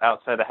around the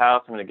outside of the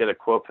house. I'm going to get a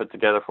quote put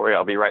together for you.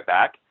 I'll be right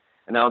back,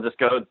 and then I'll just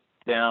go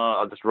down.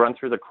 I'll just run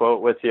through the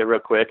quote with you real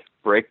quick,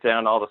 break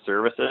down all the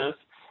services,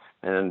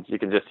 and you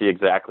can just see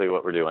exactly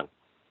what we're doing.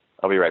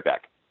 I'll be right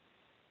back.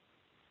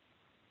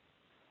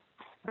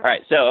 All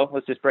right, so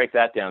let's just break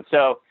that down.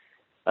 So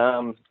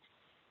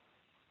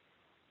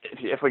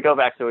if we go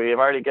back, so we've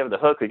already given the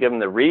hook, we give them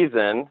the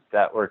reason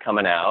that we're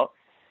coming out.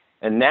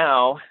 And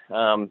now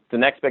the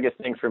next biggest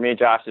thing for me,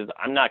 Josh, is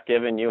I'm not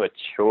giving you a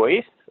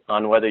choice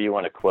on whether you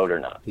want to quote or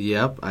not.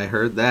 Yep, I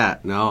heard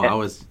that. No, I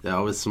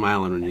was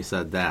smiling when you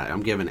said that.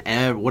 I'm giving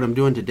what I'm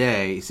doing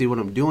today. See what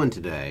I'm doing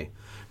today.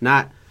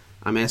 Not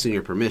I'm asking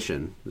your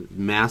permission.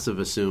 Massive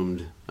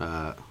assumed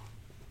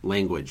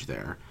language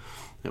there.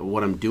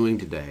 What I'm doing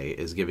today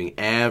is giving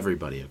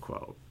everybody a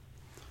quote.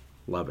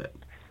 Love it.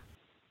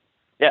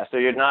 Yeah, so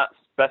you're not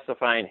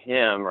specifying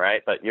him,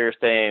 right? But you're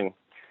saying,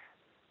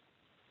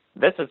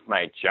 this is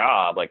my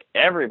job. Like,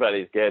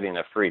 everybody's getting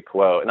a free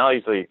quote. And I'll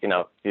usually,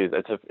 I'll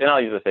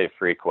usually say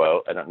free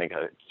quote. I don't think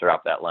I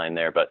drop that line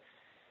there, but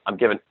I'm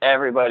giving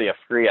everybody a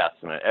free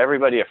estimate,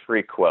 everybody a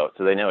free quote,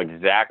 so they know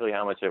exactly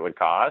how much it would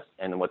cost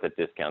and what the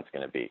discount's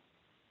going to be.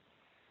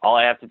 All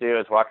I have to do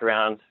is walk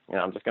around.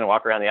 I'm just going to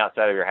walk around the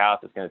outside of your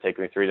house. It's going to take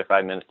me 3 to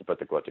 5 minutes to put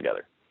the quote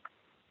together.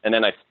 And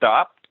then I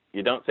stop.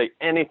 You don't say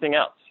anything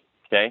else,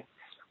 okay?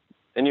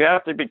 And you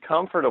have to be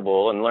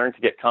comfortable and learn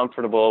to get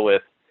comfortable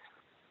with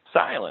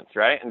silence,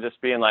 right? And just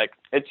being like,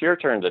 it's your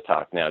turn to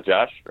talk now,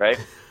 Josh, right?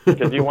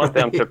 Because you want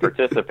them to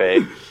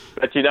participate,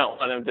 but you don't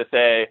want them to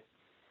say,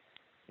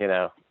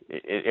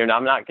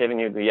 I'm not giving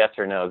you the yes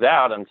or no's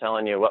out. I'm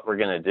telling you what we're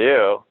going to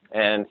do.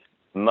 And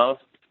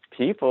most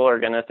people are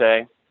going to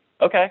say,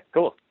 okay,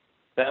 cool.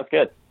 Sounds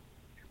good.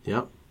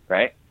 Yep.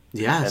 Right?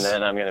 Yes. And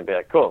then I'm going to be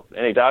like, cool.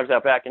 Any dogs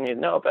out back you need to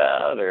know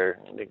about, or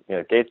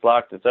gates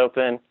locked, it's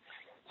open.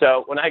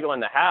 So when I go in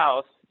the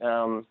house,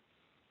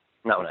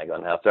 not when I go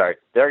in the house, sorry.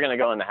 They're going to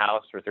go in the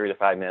house for 3 to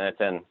 5 minutes.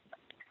 And,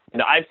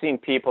 I've seen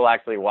people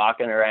actually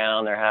walking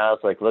around their house,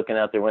 like looking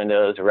out their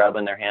windows,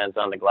 rubbing their hands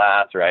on the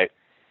glass, right?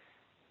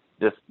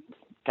 Just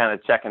kind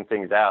of checking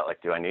things out.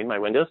 Like, do I need my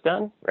windows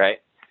done?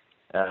 Right.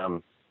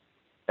 And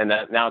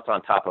that now it's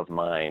on top of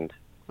mind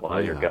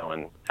while you're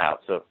going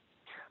out. So,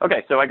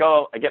 okay. So I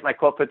get my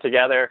quote put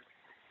together.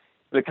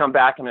 To come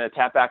back, I'm going to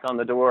tap back on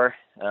the door.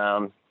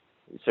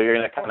 So you're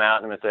going to come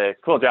out and I'm going to say,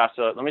 cool, Josh.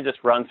 So let me just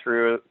run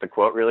through the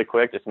quote really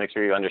quick. Just make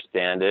sure you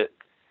understand it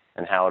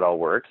and how it all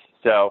works.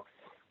 So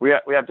we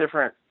have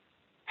different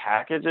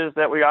packages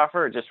that we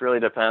offer. It just really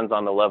depends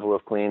on the level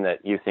of clean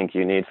that you think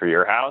you need for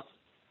your house.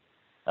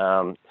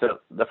 So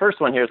the first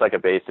one here is like a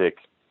basic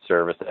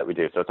service that we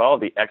do. So it's all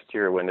the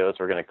exterior windows.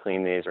 We're going to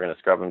clean these. We're going to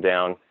scrub them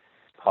down,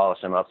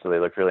 polish them up so they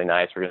look really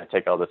nice. We're going to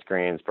take all the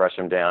screens, brush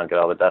them down, get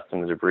all the dust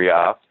and the debris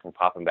off, and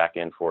pop them back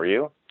in for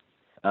you.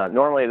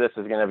 Normally this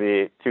is going to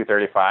be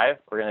 $235.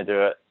 We're going to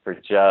do it for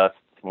just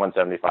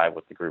 $175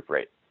 with the group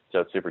rate.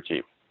 So it's super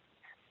cheap.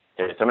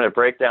 Okay, so I'm going to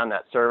break down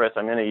that service.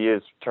 I'm going to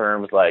use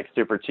terms like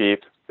super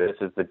cheap. This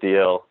is the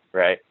deal,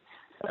 right?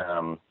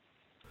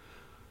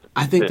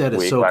 I think that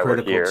is so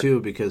critical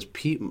too, because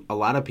a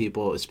lot of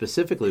people,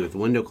 specifically with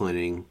window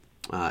cleaning,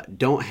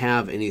 don't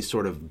have any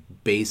sort of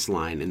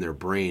baseline in their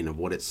brain of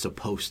what it's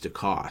supposed to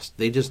cost.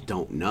 They just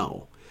don't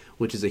know,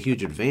 which is a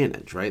huge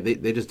advantage, right?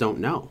 They just don't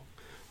know.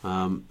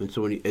 And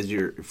so as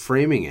you're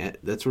framing it,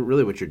 that's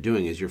what you're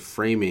doing is you're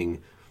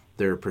framing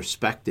their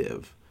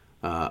perspective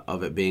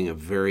of it being a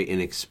very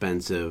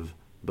inexpensive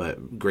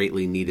but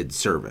greatly needed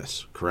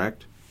service,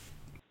 correct?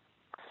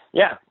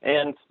 Yeah,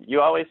 and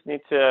you always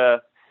need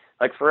to,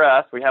 like for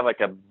us, we have like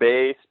a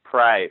base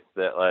price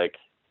that like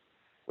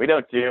we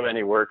don't do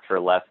any work for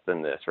less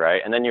than this,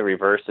 right? And then you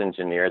reverse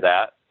engineer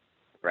that,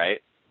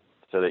 right?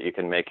 So that you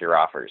can make your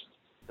offers.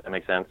 Does that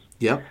make sense?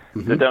 Yep.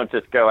 Mm-hmm. So don't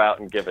just go out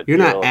and give it. You're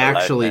not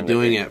actually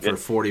doing it for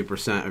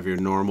 40% of your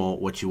normal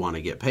what you want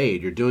to get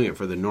paid. You're doing it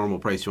for the normal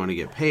price you want to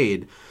get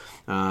paid,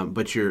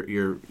 but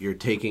you're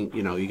taking,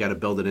 you got to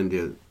build it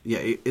into. Yeah,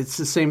 it's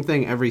the same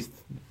thing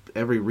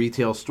every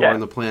retail store on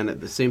the planet.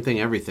 The same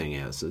thing everything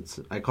is.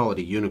 I call it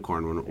a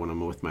unicorn when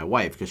I'm with my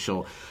wife, because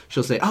she'll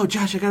say, "Oh,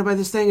 Josh, I got to buy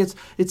this thing. It's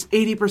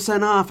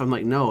 80% off." I'm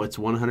like, "No, it's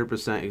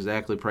 100%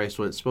 exactly priced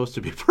what it's supposed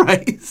to be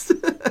priced."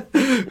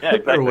 Yeah,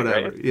 exactly. Or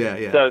whatever. Right?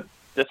 Yeah. So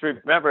just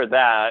remember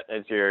that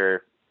as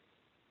you're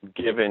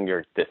giving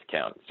your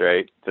discounts,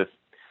 right?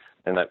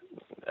 And that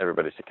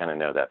everybody should kind of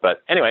know that.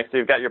 But anyway, so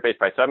you've got your base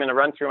price. So I'm going to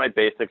run through my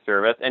basic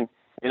service, and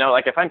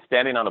like if I'm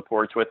standing on the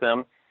porch with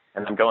them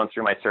and I'm going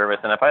through my service,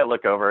 and if I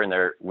look over and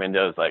their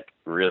window's like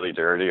really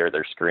dirty or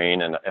their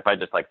screen, and if I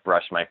just like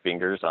brush my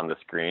fingers on the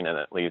screen and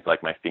it leaves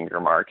like my finger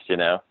marks,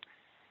 and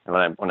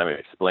when I'm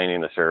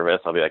explaining the service,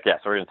 I'll be like, yeah,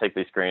 so we're going to take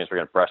these screens, we're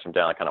going to brush them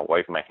down, I kind of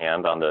wipe my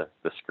hand on the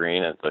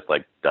screen, and it's just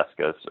like dust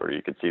goes, or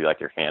you could see like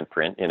your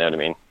handprint, you know what I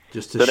mean?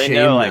 Just to shame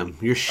them.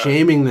 You're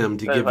shaming them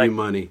to give you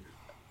money.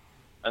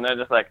 And they're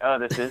just like, oh,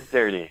 this is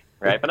dirty,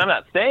 right? But I'm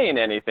not saying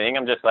anything.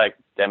 I'm just like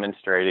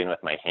demonstrating with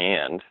my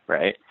hand,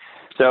 right?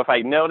 So if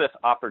I notice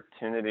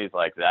opportunities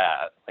like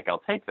that, like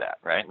I'll take that,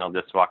 right? And I'll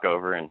just walk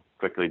over and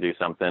quickly do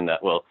something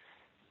that will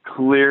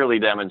clearly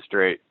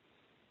demonstrate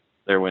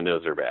their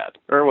windows are bad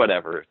or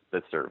whatever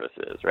the service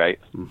is, right?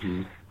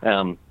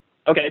 Mm-hmm.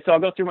 Okay, so I'll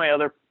go through my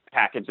other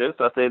packages.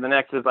 So I'll say the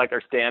next is like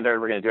our standard.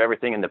 We're going to do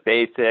everything in the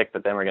basic,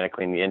 but then we're going to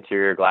clean the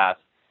interior glass.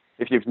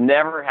 If you've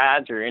never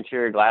had your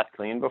interior glass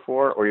cleaned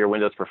before or your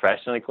windows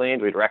professionally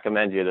cleaned, we'd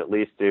recommend you to at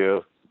least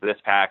do this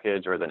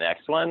package or the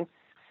next one.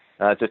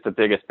 It's just the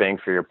biggest bang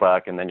for your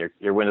buck, and then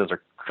your windows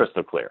are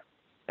crystal clear,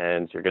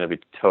 and you're going to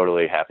be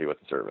totally happy with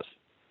the service.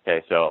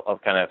 Okay, so I'll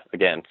kind of,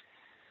 again,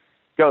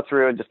 go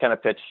through and just kind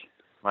of pitch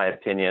my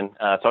opinion.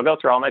 So I'll go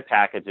through all my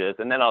packages,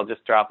 and then I'll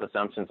just drop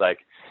assumptions like,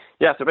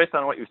 yeah, so based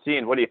on what you've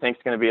seen, what do you think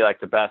is going to be like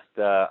the best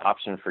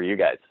option for you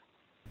guys?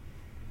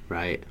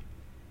 Right.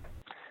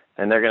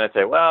 And they're going to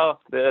say, well,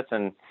 this,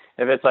 and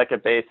if it's like a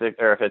basic,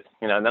 or if it's,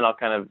 then I'll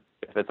kind of,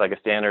 if it's like a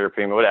standard or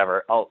premium,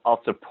 whatever,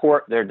 I'll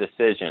support their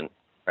decision,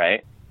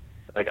 right?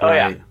 Like, oh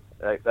Right.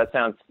 yeah, like, that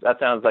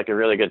sounds like a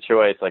really good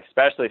choice. Like,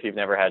 especially if you've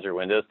never had your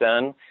windows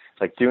done,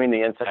 like doing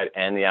the inside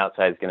and the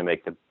outside is going to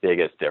make the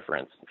biggest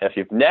difference. If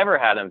you've never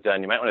had them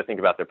done, you might want to think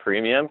about the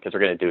premium, because we're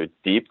going to do a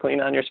deep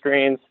clean on your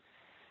screens,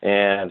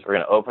 and we're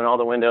going to open all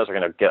the windows. We're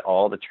going to get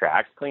all the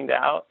tracks cleaned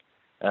out.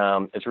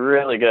 It's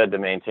really good to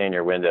maintain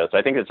your windows. So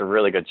I think it's a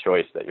really good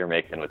choice that you're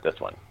making with this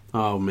one.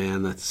 Oh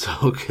man, that's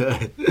so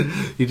good.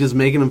 You're just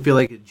making them feel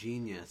like a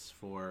genius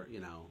for,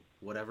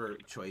 whatever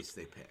choice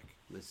they pick.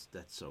 That's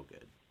so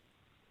good.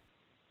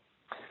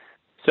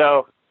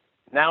 So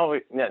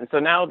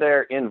now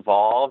they're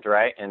involved,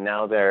 right? And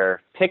now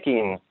they're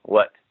picking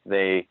what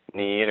they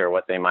need or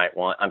what they might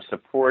want. I'm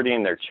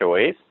supporting their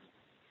choice,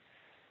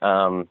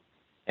 and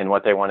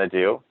what they want to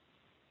do.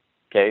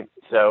 Okay.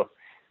 So,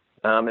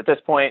 at this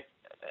point,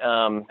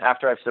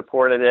 after I've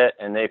supported it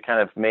and they've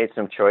kind of made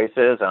some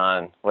choices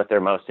on what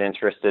they're most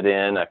interested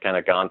in, I've kind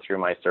of gone through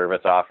my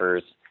service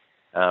offers.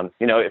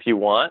 If you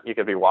want, you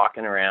could be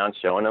walking around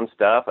showing them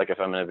stuff. Like if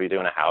I'm going to be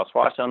doing a house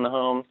wash on the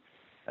home,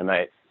 I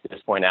might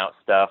just point out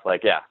stuff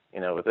like,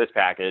 with this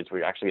package,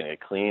 we're actually going to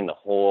clean the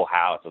whole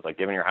house. It's like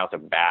giving your house a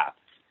bath,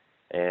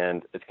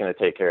 and it's going to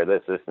take care of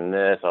this, this, and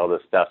this. All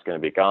this stuff's going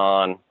to be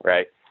gone,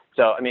 right?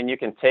 So, you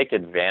can take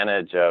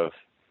advantage of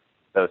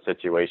those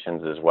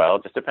situations as well.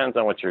 It just depends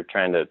on what you're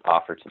trying to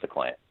offer to the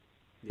client.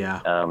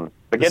 Yeah.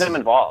 But get them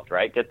involved,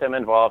 right? Get them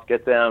involved,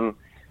 get them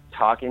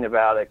talking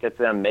about it, get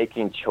them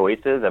making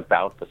choices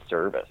about the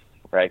service,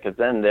 right? Because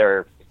then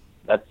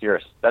that's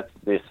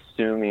the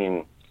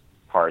assuming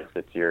part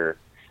that they're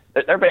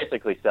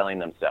basically selling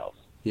themselves,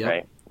 Yep.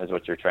 right? Is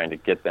what you're trying to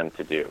get them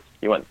to do.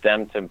 You want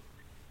them to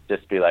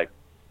just be like,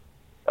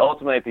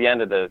 ultimately at the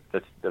end of the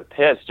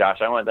pitch,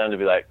 Josh, I want them to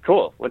be like,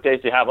 cool, what days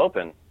do you have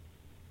open?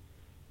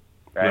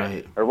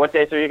 Right? Or what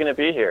days are you going to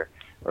be here?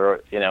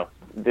 Or,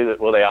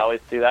 will they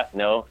always do that?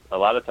 No. A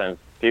lot of times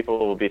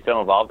people will be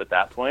so involved at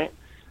that point,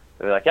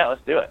 they're like, yeah,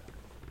 let's do it.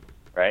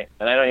 Right?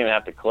 And I don't even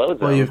have to close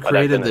them. Well, you've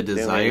created the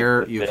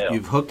desire.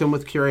 You've hooked them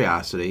with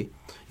curiosity.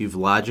 You've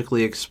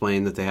logically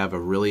explained that they have a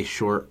really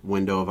short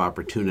window of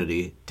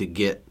opportunity to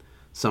get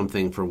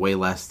something for way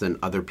less than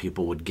other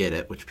people would get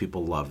it, which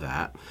people love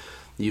that.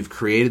 You've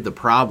created the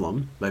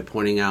problem by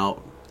pointing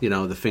out,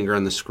 the finger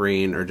on the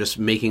screen, or just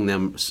making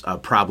them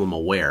problem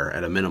aware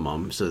at a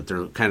minimum, so that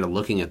they're kind of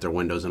looking at their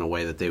windows in a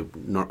way that they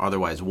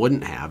otherwise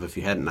wouldn't have if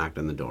you hadn't knocked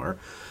on the door.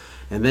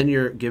 And then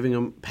you're giving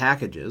them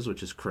packages,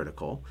 which is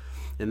critical.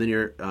 And then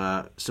you're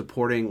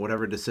supporting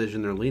whatever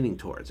decision they're leaning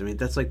towards.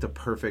 That's like the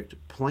perfect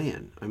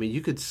plan.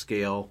 You could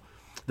scale.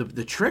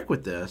 The trick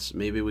with this,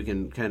 maybe we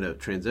can kind of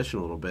transition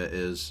a little bit,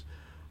 is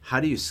how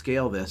do you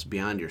scale this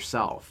beyond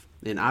yourself?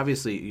 And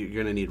obviously, you're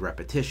going to need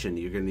repetition.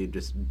 You're going to need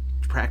to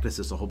practice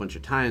this a whole bunch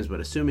of times. But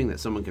assuming that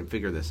someone can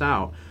figure this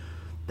out,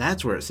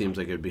 that's where it seems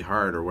like it would be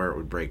hard, or where it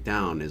would break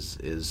down,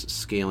 is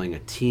scaling a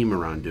team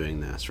around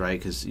doing this, right?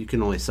 Because you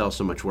can only sell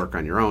so much work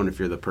on your own if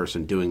you're the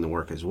person doing the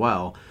work as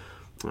well.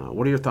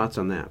 What are your thoughts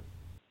on that?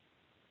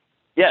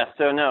 Yeah,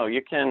 so no,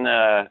 you can,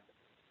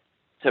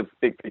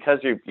 because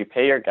you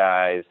pay your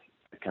guys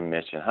a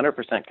commission,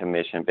 100%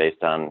 commission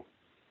based on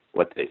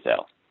what they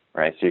sell,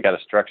 right? So you got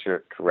to structure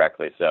it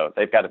correctly. So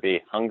they've got to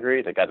be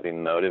hungry, they've got to be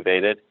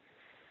motivated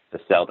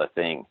to sell the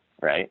thing,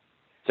 right?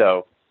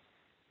 So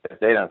if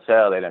they don't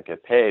sell, they don't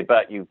get paid.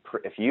 But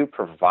if you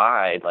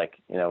provide,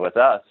 with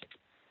us,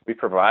 we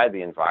provide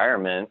the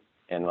environment.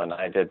 And when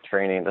I did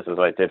training, this is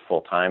what I did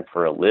full time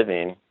for a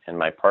living. And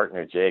my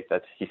partner Jake,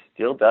 he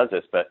still does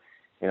this. But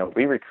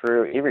we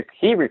recruit.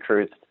 He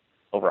recruits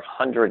over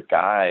 100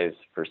 guys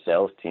for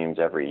sales teams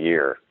every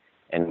year,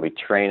 and we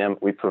train them.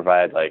 We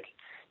provide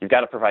you've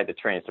got to provide the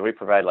training. So we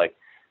provide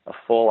a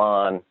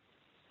full-on,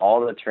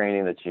 all the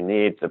training that you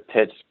need, the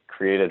pitch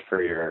created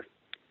for your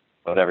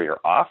whatever your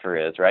offer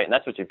is, right? And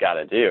that's what you've got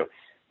to do.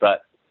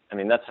 But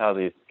that's how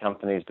these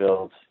companies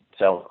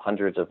sell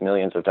hundreds of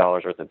millions of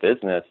dollars worth of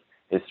business,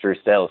 is through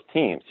sales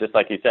teams. Just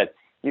like you said,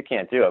 you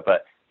can't do it,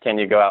 but can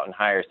you go out and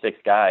hire 6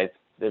 guys?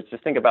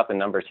 Just think about the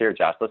numbers here,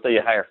 Josh. Let's say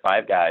you hire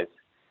 5 guys,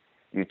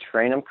 you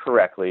train them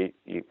correctly,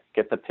 you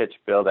get the pitch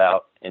built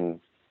out,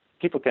 and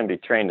people can be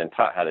trained and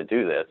taught how to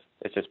do this.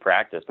 It's just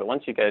practice. But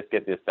once you guys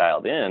get this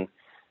dialed in,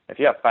 if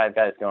you have 5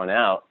 guys going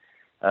out,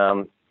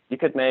 you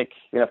could make,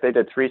 if they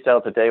did 3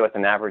 sales a day with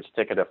an average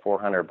ticket of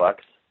 $400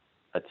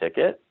 a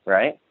ticket,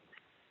 right?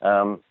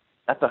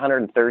 That's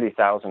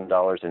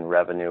 $130,000 in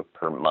revenue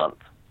per month.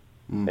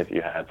 If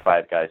you had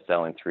 5 guys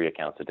selling 3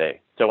 accounts a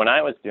day. So when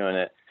I was doing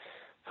it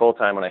full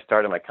time, when I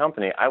started my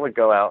company, I would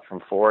go out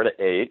from 4 to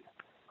 8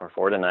 or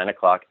 4 to 9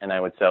 o'clock, and I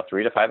would sell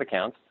 3 to 5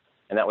 accounts,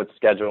 and that would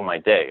schedule my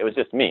day. It was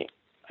just me.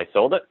 I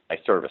sold it, I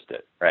serviced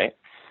it, right?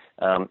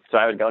 So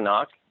I would go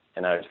knock,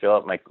 and I would fill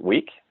up my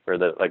week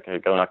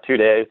I'd go knock 2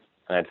 days,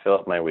 and I'd fill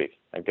up my week.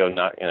 I'd go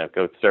knock,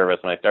 go service.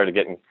 When I started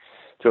getting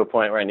to a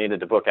point where I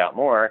needed to book out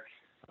more,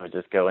 I would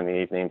just go in the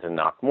evenings and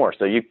knock more.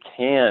 So you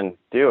can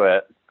do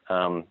it.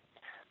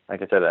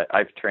 Like I said,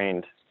 I've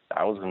trained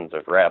thousands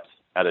of reps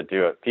how to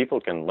do it. People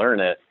can learn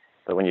it,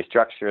 but when you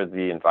structure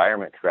the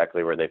environment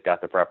correctly where they've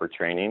got the proper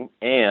training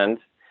and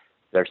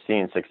they're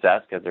seeing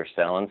success because they're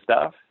selling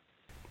stuff,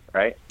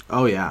 right?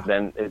 Oh, yeah.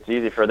 Then it's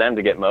easy for them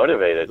to get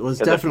motivated. Well, it's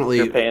definitely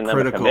you're paying them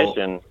critical. a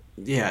commission.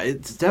 Yeah,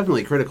 it's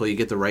definitely critical you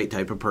get the right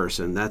type of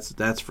person.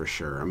 That's for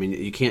sure. I mean,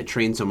 you can't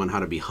train someone how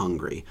to be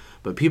hungry.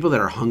 But people that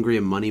are hungry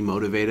and money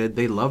motivated,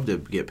 they love to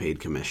get paid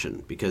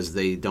commission because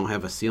they don't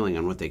have a ceiling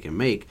on what they can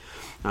make.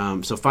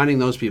 So finding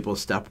those people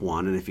is step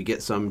one. And if you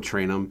get some,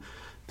 train them.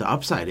 The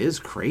upside is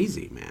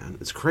crazy, man.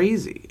 It's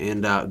crazy.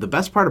 And the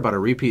best part about a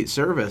repeat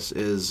service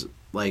is,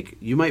 like,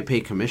 you might pay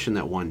commission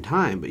that one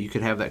time, but you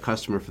could have that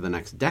customer for the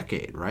next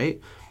decade,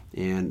 right?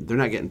 And they're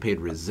not getting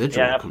paid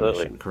residual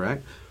commission,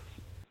 correct?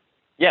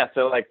 Yeah,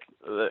 so like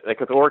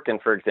with Orkin,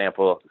 for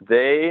example,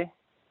 they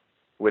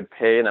would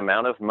pay an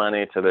amount of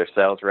money to their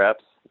sales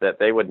reps that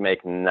they would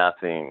make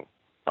nothing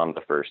on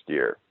the first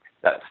year.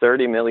 That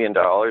 $30 million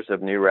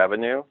of new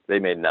revenue, they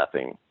made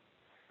nothing,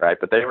 right?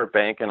 But they were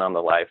banking on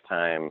the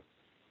lifetime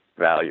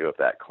value of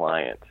that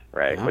client,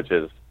 right? Yeah. Which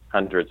is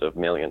hundreds of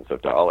millions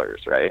of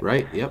dollars, right?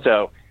 Right, yep.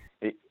 So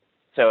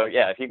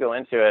yeah, if you go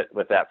into it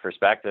with that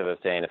perspective of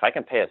saying, if I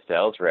can pay a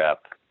sales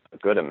rep a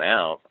good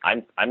amount,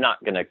 I'm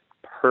not going to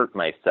hurt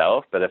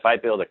myself, but if I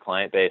build a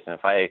client base and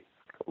if I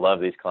love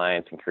these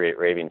clients and create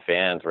raving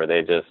fans where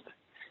they just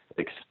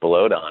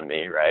explode on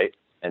me, right?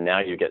 And now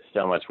you get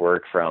so much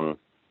work from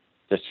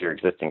just your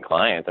existing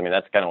clients. I mean,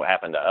 that's kind of what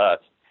happened to us.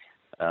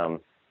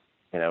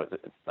 You know,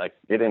 it's like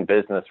getting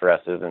business for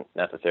us isn't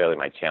necessarily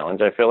my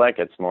challenge. I feel like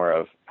it's more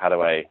of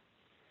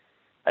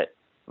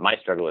my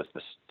struggle is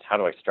how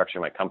do I structure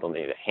my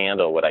company to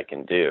handle what I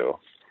can do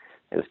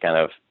is kind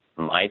of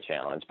my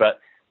challenge. But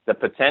the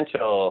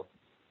potential,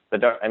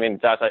 I mean,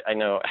 Josh, I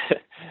know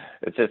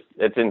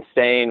it's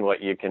insane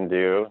what you can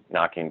do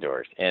knocking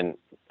doors. And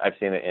I've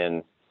seen it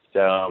in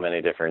so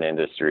many different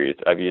industries.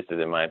 I've used it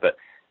in mine, but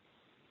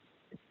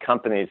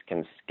companies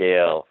can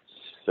scale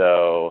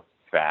so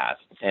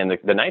fast. And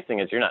the nice thing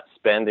is you're not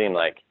spending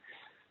like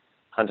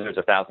hundreds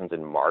of thousands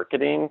in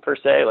marketing per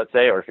se, let's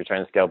say, or if you're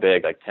trying to scale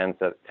big, like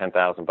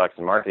 $10,000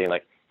 in marketing,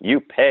 like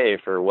you pay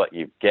for what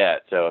you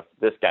get. So if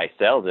this guy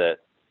sells it,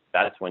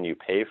 that's when you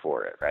pay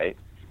for it, right?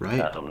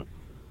 Right.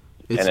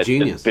 It's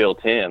genius. It's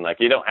built in. Like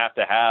you don't have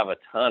to have a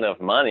ton of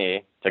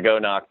money to go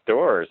knock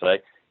doors.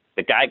 Like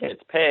the guy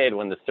gets paid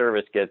when the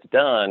service gets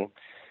done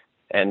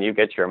and you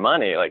get your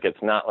money. Like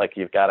it's not like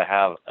you've got to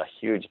have a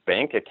huge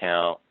bank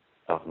account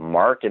of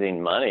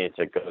marketing money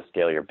to go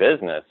scale your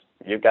business.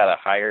 You've got to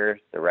hire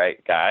the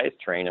right guys,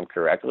 train them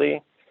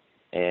correctly,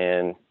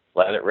 and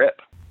let it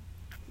rip.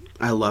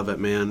 I love it,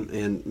 man.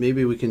 And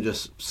maybe we can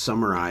just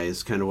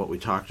summarize kind of what we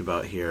talked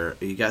about here.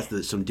 You got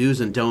some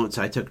do's and don'ts.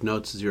 I took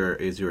notes as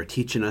you were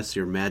teaching us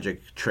your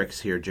magic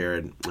tricks here,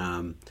 Jared.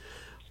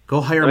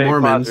 Go hire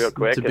Mormons. Pause real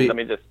quick and let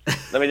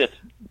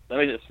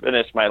me just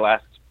finish my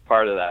last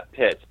part of that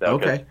pitch. Though,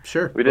 okay,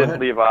 sure. We didn't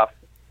leave off,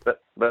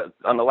 but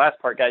on the last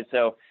part, guys.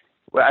 So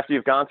after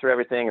you've gone through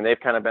everything and they've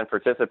kind of been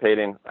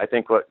participating, I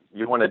think what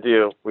you want to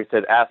do, we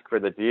said ask for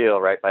the deal,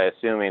 right, by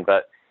assuming,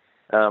 but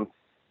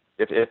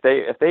if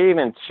they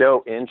even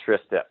show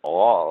interest at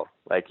all,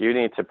 like you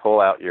need to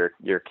pull out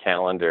your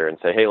calendar and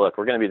say, hey, look,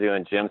 we're going to be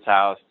doing Jim's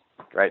house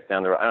right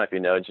down the road. I don't know if you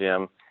know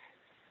Jim.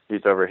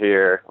 He's over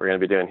here. We're going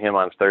to be doing him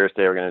on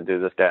Thursday. We're going to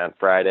do this guy on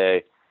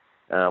Friday.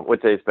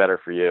 What day is better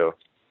for you,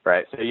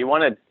 right? So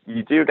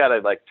you do got to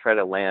like try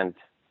to land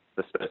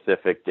the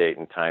specific date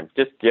and time.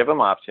 Just give them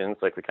options,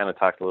 like we kind of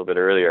talked a little bit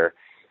earlier,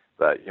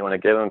 but you want to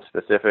give them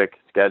specific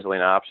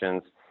scheduling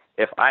options.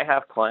 If I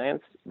have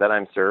clients that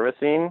I'm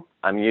servicing,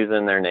 I'm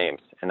using their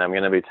names and I'm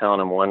going to be telling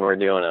them when we're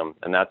doing them.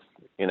 And that's,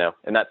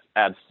 and that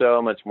adds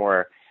so much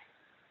more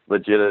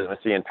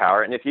legitimacy and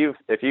power. And if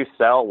you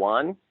sell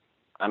one,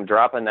 I'm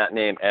dropping that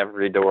name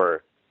every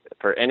door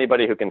for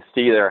anybody who can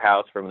see their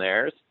house from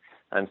theirs.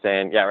 I'm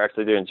saying, yeah, we're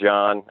actually doing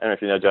John. I don't know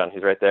if you know John.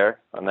 He's right there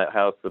on that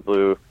house, the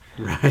blue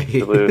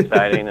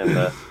siding.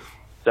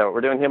 So we're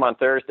doing him on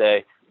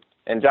Thursday.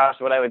 And Josh,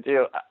 what I would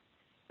do,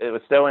 it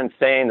was so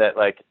insane that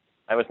like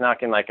I was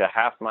knocking like a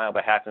half mile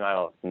by half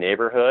mile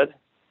neighborhood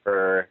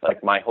for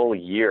like my whole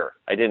year.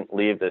 I didn't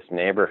leave this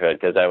neighborhood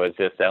because I was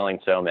just selling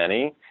so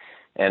many.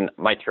 And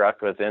my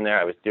truck was in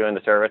there. I was doing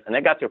the service. And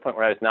it got to a point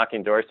where I was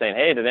knocking doors saying,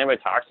 hey, did anybody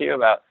talk to you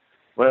about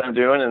what I'm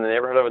doing in the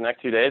neighborhood over the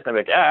next 2 days? And I'm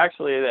like, yeah,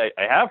 actually, I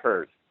have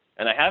heard.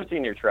 And I have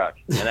seen your truck,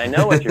 and I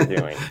know what you're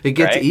doing. It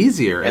gets right?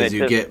 easier as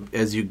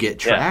you get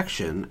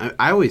traction. Yeah.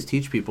 I always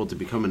teach people to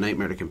become a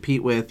nightmare to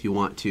compete with. You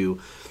want to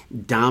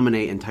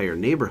dominate entire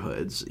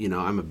neighborhoods.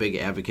 I'm a big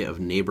advocate of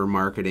neighbor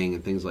marketing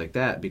and things like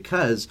that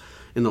because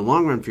in the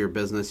long run for your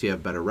business, you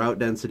have better route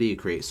density, you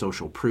create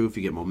social proof,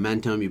 you get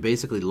momentum, you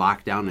basically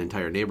lock down an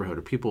entire neighborhood,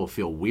 or people will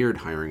feel weird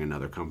hiring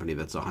another company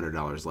that's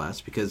 $100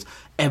 less because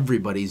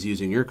everybody's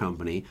using your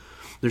company.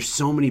 There's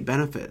so many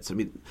benefits. I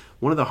mean,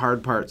 one of the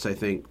hard parts, I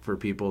think, for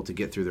people to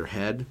get through their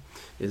head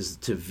is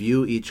to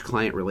view each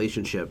client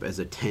relationship as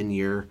a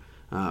 10-year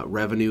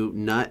revenue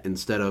nut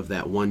instead of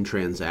that one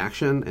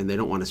transaction, and they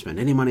don't want to spend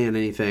any money on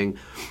anything.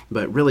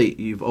 But really,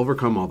 you've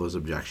overcome all those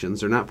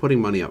objections. They're not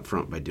putting money up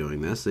front by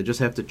doing this. They just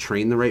have to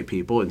train the right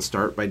people and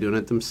start by doing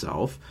it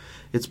themselves.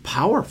 It's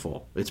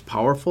powerful. It's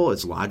powerful.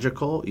 It's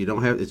logical. You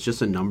don't have. It's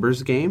just a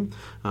numbers game.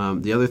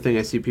 The other thing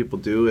I see people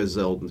do is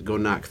they'll go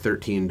knock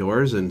 13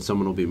 doors, and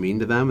someone will be mean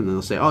to them, and then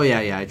they'll say, "Oh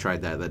yeah, I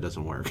tried that. That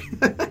doesn't work."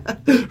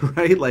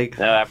 Right? Like,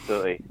 no,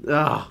 absolutely.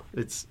 Oh,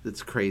 it's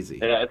crazy.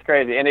 Yeah, it's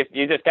crazy. And if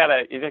you just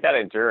gotta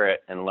endure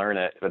it and learn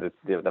it. But it's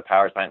the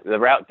powers behind the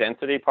route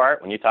density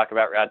part. When you talk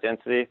about route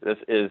density, this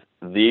is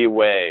the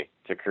way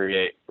to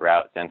create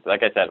route density.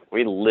 Like I said,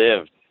 we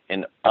lived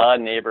in a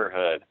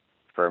neighborhood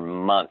for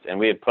months, and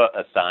we had put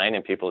a sign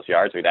in people's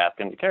yards. We'd ask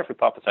them, "Do you care if we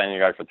pop a sign in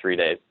your yard for 3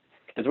 days?"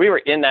 Because we were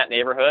in that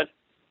neighborhood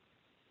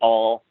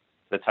all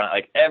the time,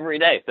 like every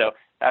day. So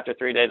after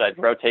 3 days, I'd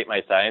rotate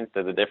my signs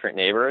to the different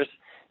neighbors,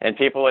 and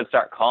people would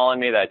start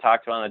calling me that I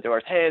talked to on the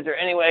doors. "Hey, is there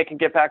any way I can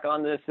get back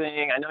on this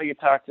thing? I know you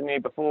talked to me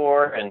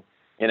before," and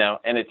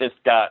and it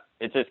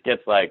just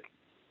gets like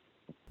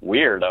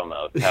weird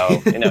almost. How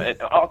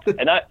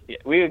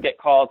we would get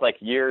calls like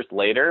years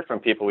later from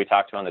people we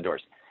talked to on the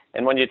doors.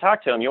 And when you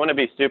talk to them, you want to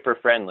be super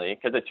friendly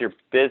because it's your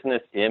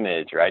business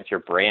image, right? It's your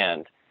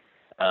brand.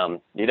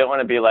 You don't want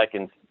to be like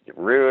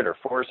rude or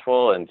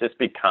forceful, and just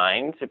be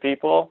kind to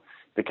people,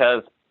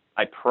 because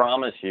I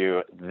promise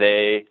you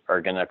they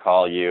are going to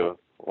call you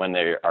when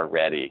they are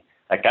ready.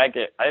 Like I'd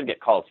get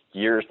calls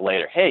years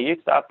later. "Hey, you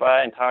stopped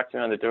by and talked to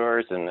me on the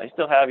doors, and I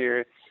still have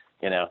your,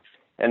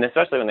 and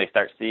especially when they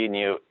start seeing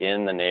you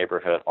in the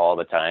neighborhood all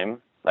the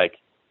time, like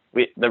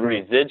the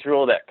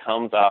residual that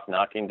comes off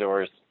knocking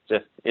doors,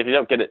 just if you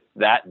don't get it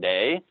that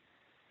day,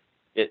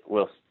 it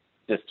will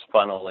just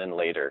funnel in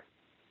later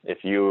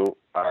if you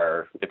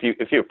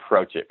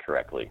approach it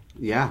correctly.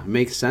 Yeah, it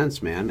makes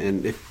sense, man.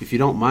 And if you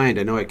don't mind,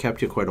 I know I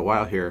kept you quite a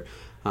while here.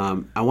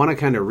 I want to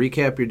kind of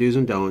recap your do's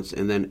and don'ts,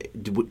 and then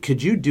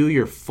could you do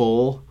your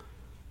full?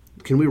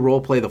 Can we role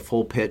play the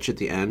full pitch at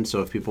the end?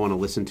 So if people want to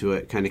listen to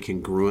it kind of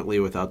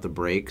congruently without the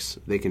breaks,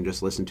 they can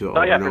just listen to it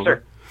over and over.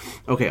 Sure.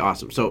 Okay,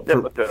 awesome. So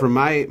for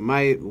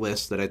my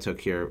list that I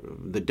took here,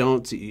 the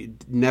don'ts: you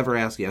never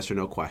ask yes or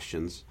no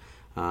questions.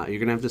 You're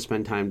gonna have to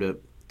spend time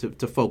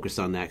to focus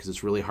on that, because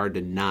it's really hard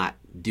to not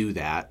do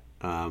that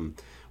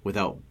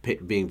without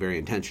being very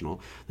intentional.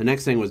 The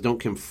next thing was, don't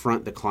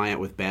confront the client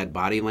with bad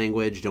body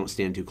language. Don't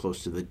stand too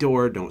close to the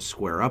door. Don't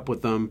square up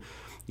with them.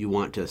 You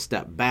want to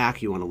step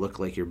back. You want to look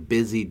like you're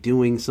busy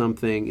doing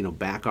something.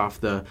 Back off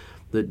the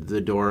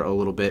door a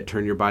little bit.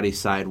 Turn your body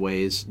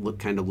sideways.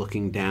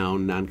 Looking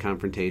down,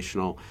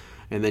 non-confrontational.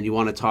 And then you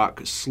want to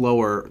talk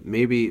slower,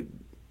 maybe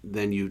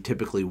than you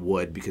typically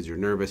would, because you're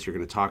nervous. You're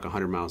going to talk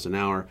 100 miles an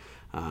hour,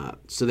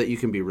 so that you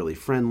can be really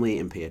friendly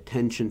and pay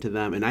attention to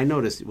them. And I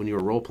noticed when you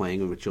were role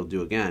playing, which you'll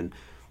do again,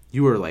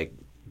 you were like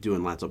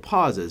doing lots of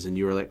pauses, and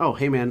you were like, "Oh,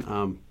 hey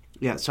man,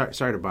 yeah,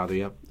 sorry to bother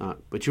you."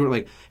 But you were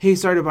like, "Hey,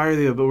 sorry to bother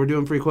you, but we're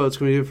doing free quotes.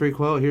 Can we do a free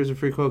quote? Here's a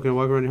free quote. Can I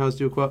walk around your house,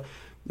 do a quote?"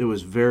 It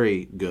was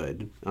very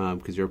good,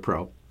 because you're a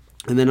pro.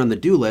 And then on the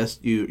do list,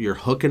 you're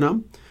hooking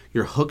them.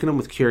 You're hooking them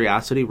with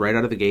curiosity right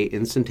out of the gate,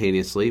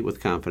 instantaneously,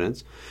 with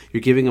confidence. You're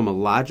giving them a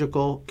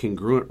logical,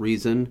 congruent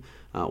reason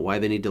why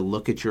they need to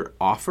look at your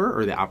offer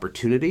or the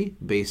opportunity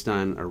based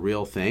on a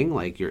real thing,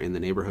 like you're in the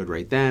neighborhood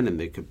right then and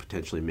they could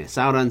potentially miss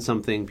out on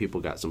something. People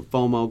got some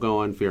FOMO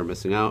going, fear of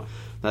missing out.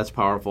 That's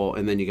powerful.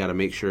 And then you got to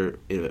make sure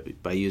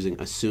by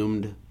using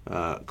assumed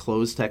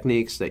close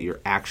techniques that you're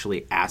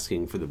actually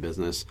asking for the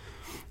business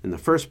in the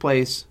first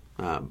place,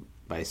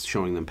 by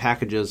showing them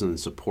packages and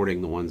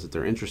supporting the ones that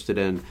they're interested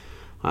in.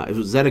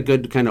 Is that a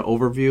good kind of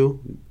overview,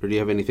 or do you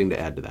have anything to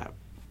add to that?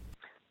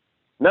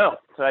 No.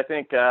 So I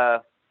think,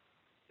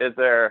 is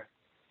there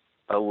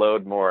a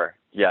load more?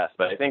 Yes,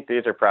 but I think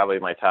these are probably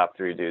my top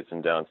 3 do's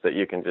and don'ts that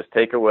you can just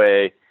take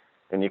away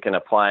and you can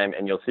apply them,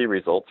 and you'll see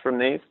results from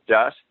these,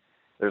 Josh.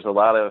 There's a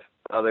lot of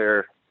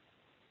other,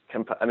 you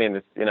know what I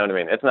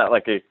mean? It's not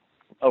like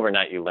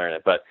overnight you learn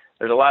it, but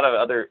there's a lot of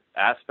other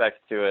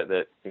aspects to it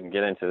that you can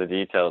get into the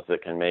details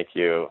that can make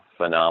you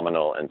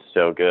phenomenal and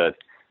so good.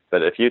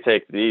 But if you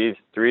take these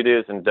 3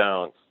 do's and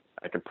don'ts,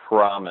 I can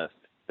promise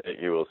that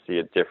you will see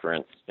a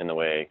difference in the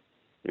way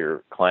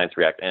your clients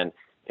react and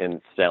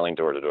in selling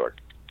door to door.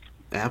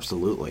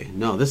 Absolutely.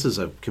 No, this is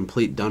a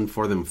complete done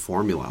for them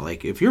formula.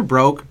 Like, if you're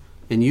broke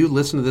and you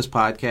listen to this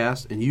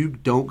podcast and you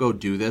don't go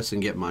do this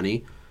and get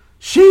money,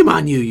 shame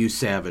on you, you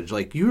savage.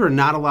 Like, you are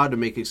not allowed to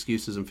make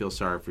excuses and feel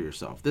sorry for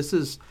yourself. This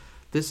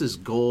is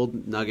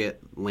gold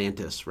nugget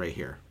Lantis right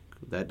here.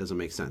 That doesn't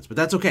make sense, but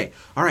that's okay.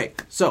 All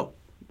right. So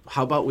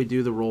how about we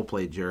do the role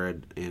play,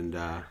 Jared, and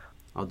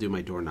I'll do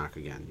my door knock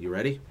again. You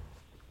ready?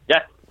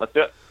 Yeah, let's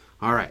do it.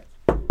 All right.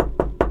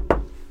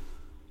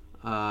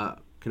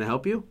 Can I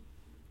help you?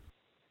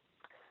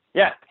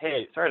 Yeah.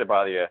 Hey, sorry to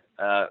bother you.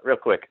 Real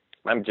quick,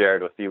 I'm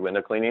Jared with View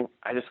Window Cleaning.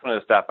 I just wanted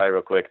to stop by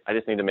real quick. I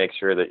just need to make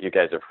sure that you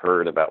guys have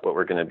heard about what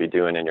we're going to be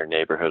doing in your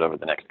neighborhood over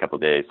the next couple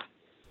of days.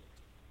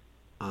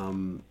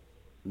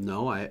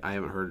 No, I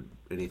haven't heard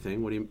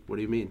anything. What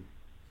do you mean?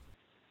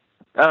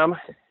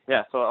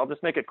 Yeah, so I'll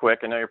just make it quick.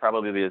 I know you're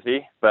probably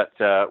busy, but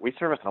we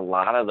service a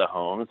lot of the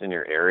homes in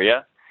your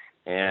area.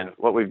 And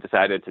what we've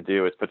decided to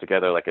do is put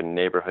together like a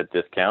neighborhood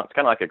discount. It's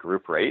kind of like a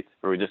group rate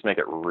where we just make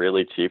it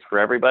really cheap for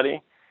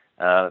everybody.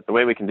 The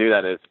way we can do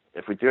that is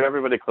if we do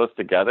everybody close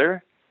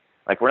together,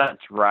 like we're not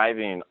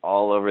driving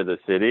all over the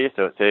city,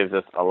 so it saves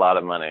us a lot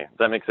of money. Does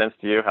that make sense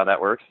to you, how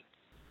that works?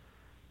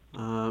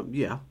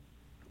 Yeah.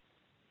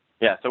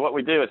 Yeah, so what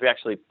we do is we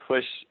actually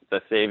push the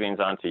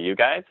savings onto you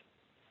guys,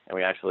 and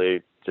we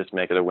actually just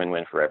make it a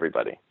win-win for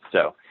everybody.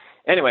 So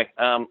anyway,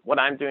 what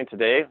I'm doing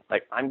today,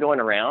 like I'm going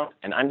around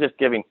and I'm just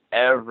giving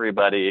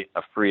everybody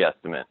a free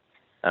estimate.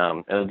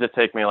 It'll just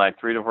take me like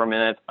 3 to 4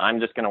 minutes. I'm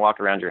just going to walk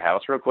around your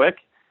house real quick.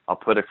 I'll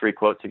put a free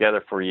quote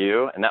together for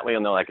you, and that way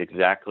you'll know like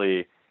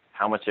exactly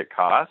how much it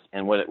costs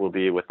and what it will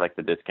be with like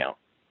the discount.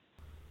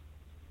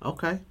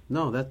 Okay.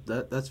 No,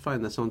 that's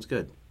fine. That sounds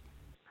good.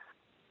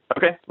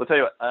 Okay, we'll tell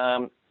you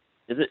what.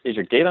 Is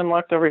your gate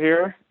unlocked over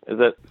here? Is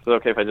it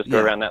okay if I just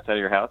go around that side of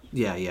your house?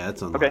 Yeah,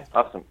 it's unlocked. Okay,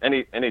 awesome.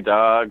 Any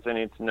dogs I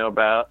need to know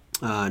about?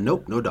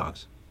 Nope, no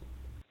dogs.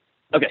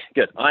 Okay,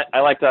 good. I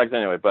like dogs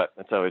anyway, but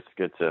it's always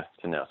good to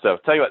know. So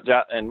tell you what,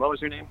 Josh, and what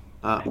was your name?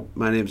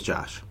 My name's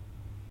Josh.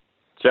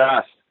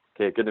 Josh.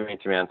 Okay, good to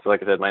meet you, man. So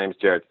like I said, my name's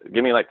Jared.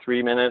 Give me like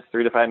 3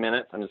 to 5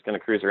 minutes. I'm just going to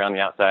cruise around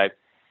the outside,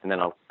 and then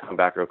I'll come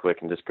back real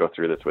quick and just go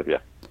through this with you.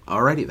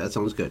 Alrighty, that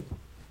sounds good.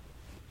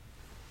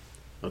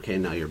 Okay,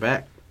 now you're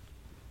back.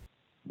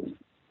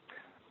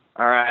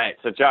 All right.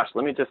 So, Josh,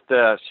 let me just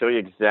show you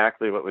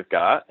exactly what we've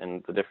got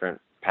and the different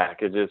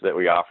packages that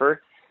we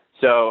offer.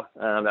 So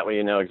that way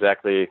you know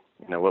exactly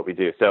what we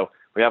do. So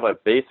we have a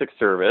basic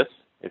service.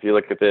 If you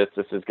look at this,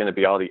 this is going to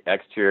be all the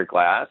exterior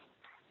glass.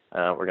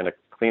 We're going to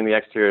clean the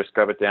exterior,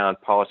 scrub it down,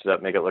 polish it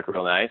up, make it look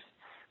real nice.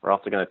 We're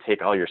also going to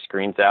take all your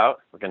screens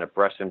out. We're going to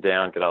brush them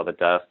down, get all the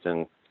dust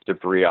and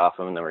debris off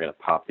them, and then we're going to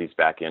pop these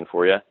back in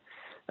for you.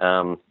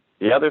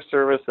 The other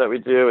service that we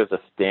do is a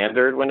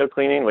standard window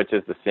cleaning, which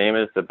is the same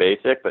as the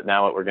basic, but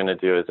now what we're going to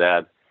do is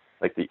add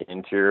like the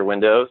interior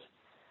windows.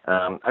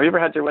 Have you ever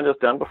had your windows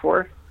done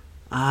before?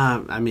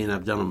 I mean,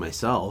 I've done them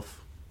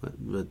myself,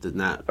 but did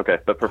not. Okay,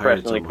 but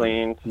professionally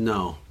cleaned?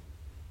 No.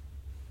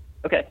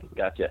 Okay,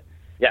 gotcha.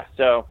 Yeah,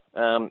 so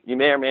you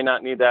may or may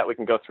not need that. We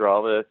can go through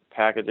all the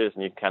packages,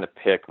 and you can kind of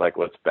pick like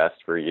what's best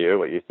for you,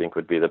 what you think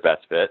would be the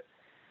best fit.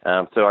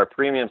 So our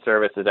premium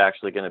service is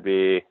actually going to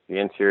be the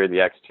interior, the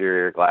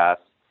exterior glass,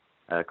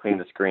 clean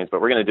the screens, but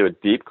we're going to do a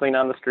deep clean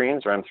on the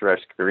screens, run through our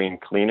screen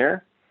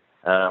cleaner,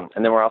 and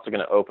then we're also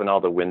going to open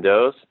all the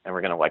windows, and we're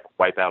going to like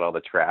wipe out all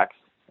the tracks,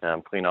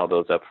 clean all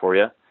those up for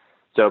you.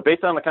 So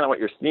based on the kind of what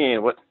you're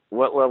seeing, what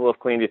level of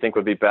clean do you think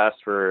would be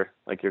best for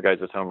like your guys'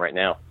 home right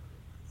now?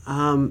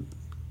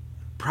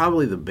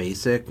 Probably the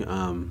basic. We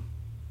hadn't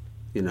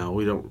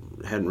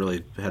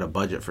really had a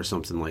budget for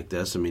something like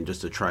this. I mean,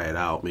 just to try it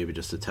out, maybe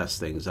just to test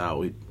things out,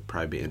 we'd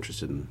probably be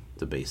interested in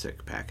the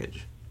basic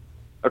package.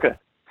 Okay.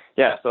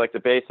 Yeah, so like the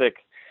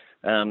basic,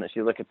 if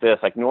you look at this,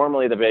 like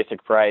normally the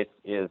basic price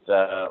is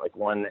like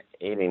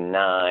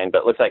 $189, but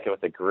it looks like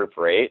with the group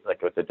rate,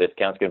 like with the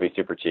discount, it's going to be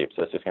super cheap.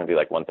 So it's just going to be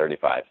like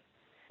 $135.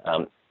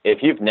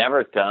 If you've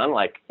never done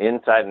like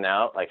inside and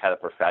out, like had it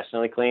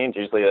professionally cleaned,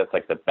 usually that's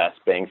like the best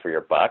bang for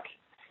your buck.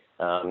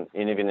 And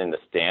even in the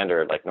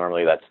standard, like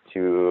normally that's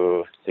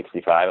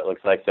 $265, it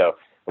looks like. So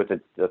with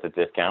the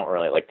discount, we're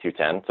only at like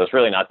 $210. So it's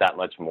really not that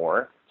much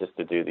more just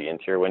to do the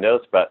interior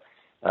windows. But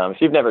if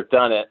you've never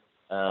done it,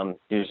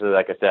 usually,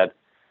 like I said,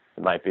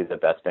 it might be the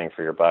best bang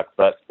for your buck.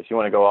 But if you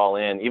want to go all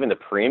in, even the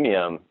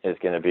premium is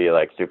going to be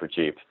like super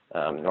cheap.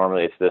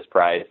 Normally it's this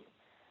price,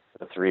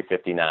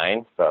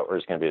 $359, but we're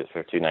just going to be at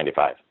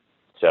 $295.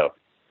 So,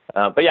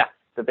 but yeah,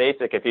 the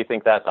basic, if you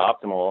think that's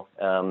optimal,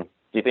 do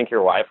you think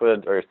your wife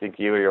would, or think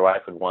you or your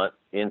wife would want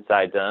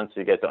inside done so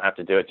you guys don't have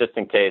to do it, just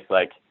in case,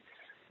 like,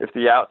 if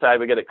the outside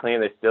we get it clean,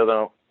 they still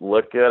don't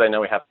look good? I know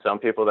we have some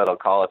people that'll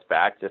call us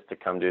back just to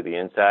come do the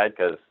inside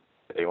because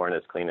they weren't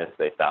as clean as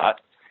they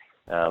thought.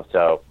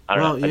 So I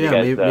don't know.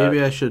 Yeah,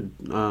 maybe I should,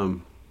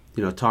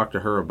 talk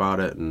to her about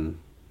it and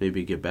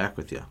maybe get back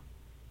with you.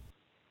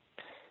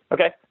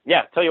 Okay.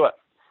 Yeah. Tell you what.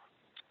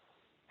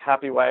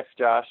 Happy wife,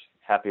 Josh.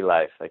 Happy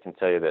life. I can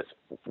tell you this: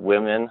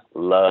 women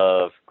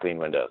love clean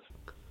windows.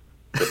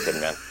 Just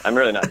kidding, man. I'm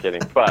really not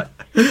kidding. But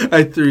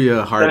I threw you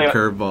a hard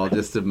curveball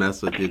just to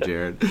mess with you,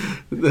 Jared.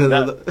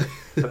 This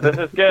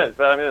is good.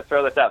 But I'm going to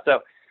throw this out.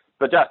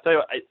 But Josh, tell you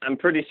what, I'm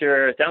pretty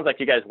sure it sounds like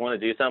you guys want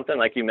to do something,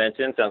 like you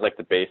mentioned. Sounds like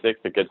the basics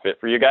a good fit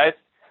for you guys.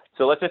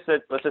 So let's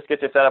just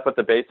get you set up with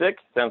the basic.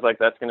 Sounds like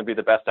that's going to be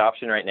the best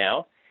option right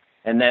now.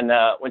 And then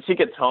when she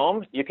gets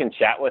home, you can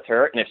chat with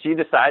her. And if she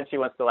decides she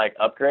wants to like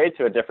upgrade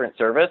to a different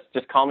service,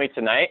 just call me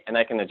tonight, and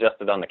I can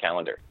adjust it on the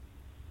calendar.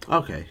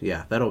 Okay,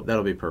 yeah,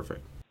 that'll be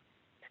perfect.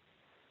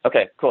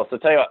 Okay, cool. So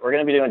tell you what, we're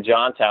going to be doing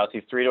John's house.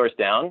 He's 3 doors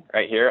down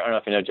right here. I don't know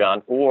if you know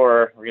John.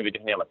 Or we're going to be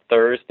doing him on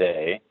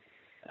Thursday.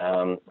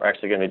 We're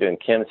actually going to be doing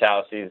Kim's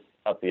house. He's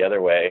up the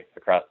other way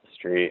across the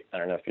street. I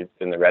don't know if you've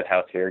been in the red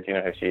house here. Do you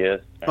know who she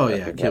is? Oh,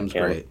 yeah, Kim's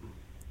great.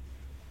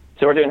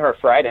 So we're doing her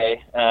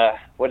Friday.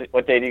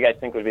 What day do you guys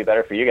think would be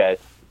better for you guys?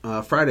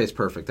 Friday's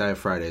perfect. I have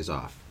Fridays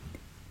off.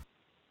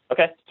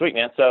 Okay, sweet,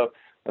 man. So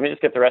let me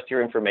just get the rest of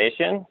your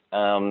information,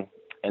 and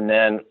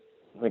then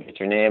let me get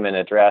your name and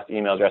address,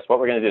 email address. What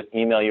we're going to do is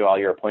email you all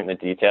your appointment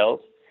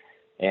details,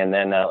 and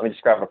then let me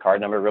just grab a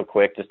card number real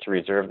quick just to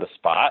reserve the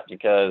spot,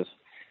 because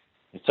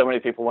so many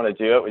people want to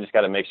do it. We just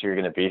got to make sure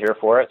you're going to be here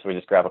for it. So we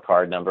just grab a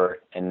card number,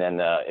 and then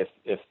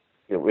if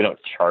we don't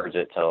charge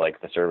it till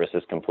like the service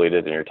is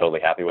completed and you're totally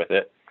happy with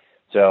it.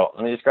 So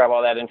let me just grab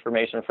all that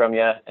information from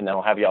you, and then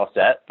we'll have you all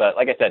set. But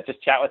like I said,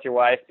 just chat with your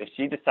wife. If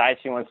she decides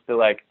she wants to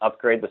like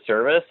upgrade the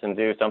service and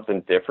do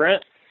something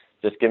different,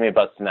 just give me a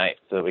buzz tonight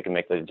so that we can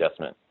make the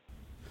adjustment.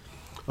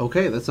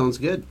 Okay, that sounds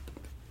good.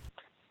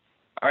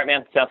 All right,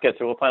 man. Sounds good.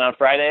 So we'll plan on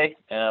Friday.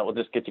 We'll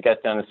just get you guys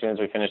done as soon as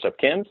we finish up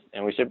Kim's,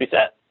 and we should be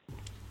set.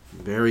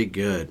 Very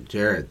good.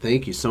 Jared,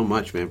 thank you so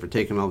much, man, for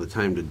taking all the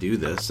time to do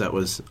this. That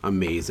was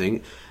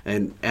amazing.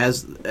 And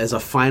as a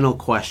final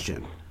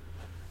question,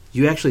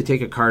 you actually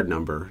take a card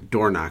number,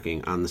 door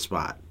knocking on the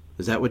spot.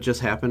 Is that what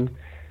just happened?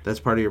 That's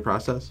part of your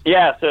process?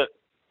 Yeah, so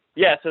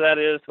that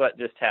is what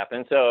just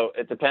happened. So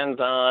it depends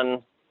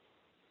on,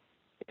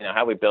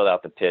 how we build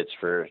out the pitch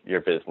for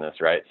your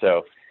business, right?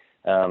 So,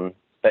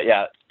 but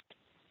yeah,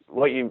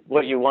 what you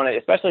want to,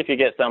 especially if you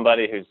get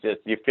somebody who's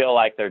just, you feel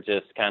like they're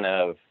just kind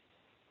of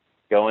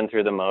going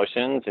through the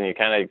motions, and you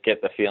kind of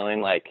get the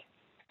feeling like,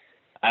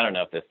 I don't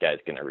know if this guy's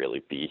going to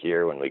really be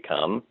here when we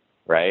come,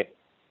 right?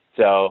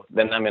 So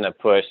then I'm going to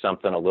push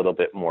something a little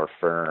bit more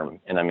firm,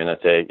 and I'm going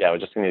to say, yeah, we're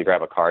just going to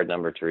grab a card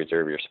number to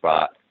reserve your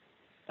spot.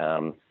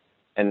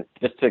 And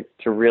just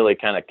to really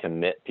kind of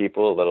commit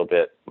people a little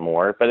bit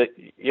more. But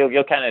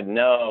you'll kind of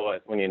know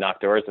when you knock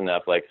doors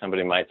enough, like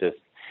somebody might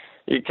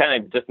you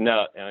kind of just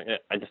know,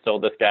 I just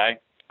told this guy,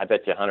 I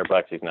bet you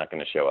 $100 he's not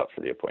going to show up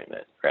for the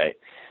appointment, right?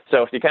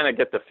 So if you kind of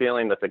get the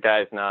feeling that the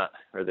guy's not,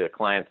 or the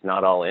client's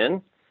not all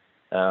in,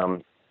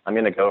 I'm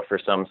going to go for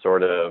some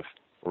sort of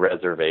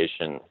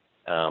reservation.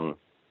 And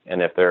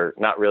if they're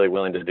not really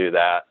willing to do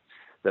that,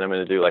 then I'm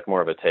going to do like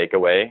more of a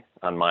takeaway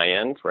on my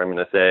end, where I'm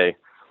going to say,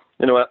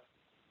 you know what,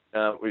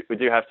 we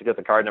do have to get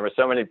the card number.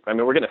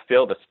 We're going to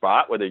fill the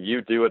spot, whether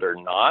you do it or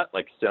not.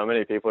 Like, so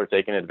many people are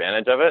taking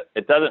advantage of it.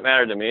 It doesn't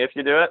matter to me if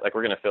you do it. Like,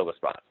 we're going to fill the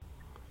spot.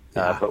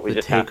 But we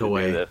just have to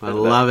do this. I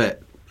love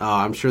it. Oh,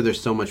 I'm sure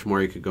there's so much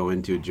more you could go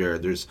into,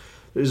 Jared. There's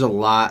a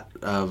lot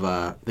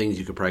of things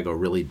you could probably go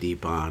really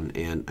deep on,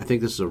 and I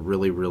think this is a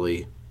really,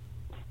 really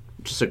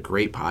just a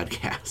great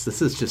podcast.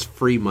 This is just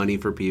free money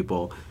for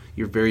people.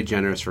 You're very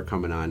generous for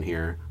coming on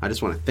here. I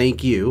just want to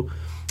thank you.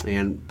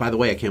 And by the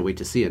way, I can't wait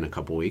to see you in a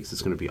couple weeks.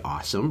 It's going to be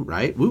awesome,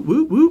 right? Whoop,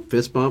 whoop, whoop.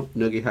 Fist bump,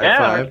 noogie high five.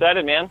 Yeah, I'm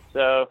excited, man.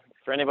 So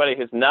for anybody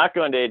who's not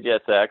going to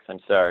AGSX,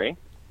 I'm sorry.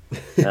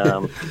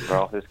 For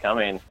all who's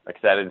coming,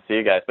 excited to see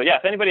you guys. But yeah,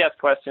 if anybody has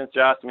questions,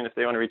 Josh, if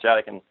they want to reach out,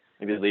 I can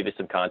maybe leave you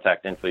some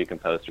contact info you can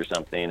post or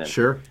something. And,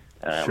 sure,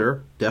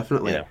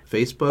 definitely.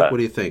 Facebook, what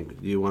do you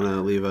think? Do you want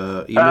to leave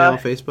a email,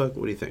 Facebook?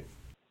 What do you think?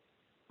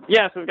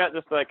 Yeah, so we've got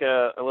just like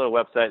a little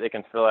website they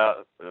can fill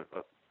out.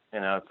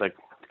 It's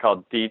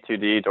called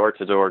D2D,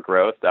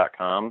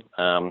 doortodoorgrowth.com.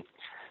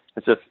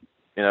 It's just,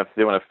 if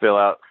they want to fill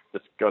out,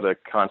 just go to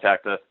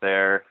contact us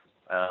there.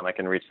 I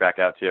can reach back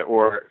out to you,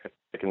 or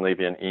I can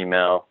leave you an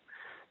email.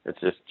 It's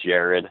just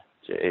Jared,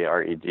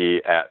 Jared,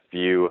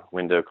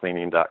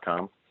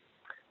 @viewwindowcleaning.com.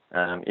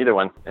 Either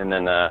one. And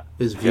then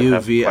is View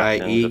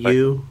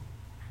VIEU?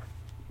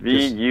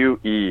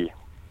 VUE.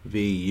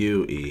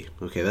 VUE.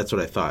 Okay, that's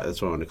what I thought.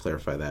 That's why I wanted to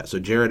clarify that. So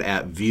Jared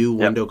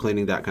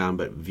 @viewwindowcleaning.com,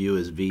 but View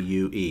is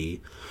VUE,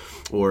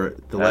 or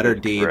the letter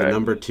D, correct. The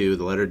number 2,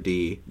 the letter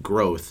D,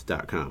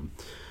 growth.com.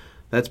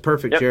 That's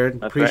perfect,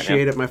 Jared.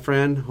 Appreciate it, my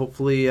friend.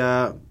 Hopefully you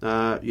have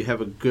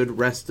a good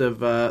rest of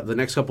the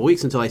next couple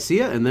weeks until I see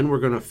you, and then we're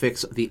going to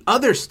fix the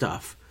other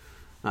stuff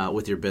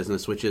with your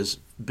business, which is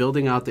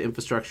building out the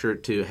infrastructure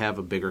to have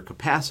a bigger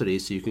capacity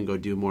so you can go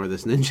do more of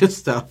this ninja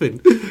stuff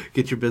and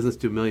get your business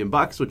to $1 million,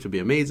 which would be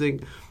amazing.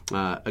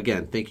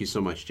 Again, thank you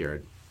so much,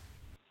 Jared.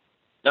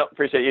 No,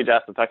 appreciate you,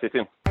 Josh. I'll talk to you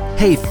soon.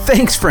 Hey,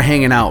 thanks for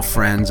hanging out,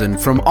 friends.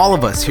 And from all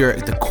of us here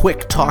at the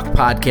Quick Talk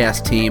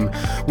Podcast team,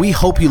 we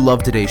hope you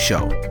loved today's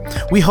show.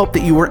 We hope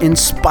that you were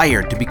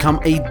inspired to become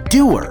a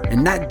doer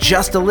and not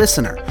just a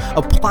listener.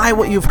 Apply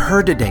what you've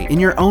heard today in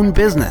your own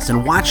business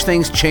and watch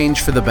things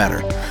change for the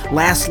better.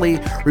 Lastly,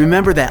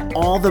 remember that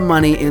all the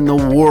money in the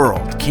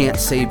world can't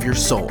save your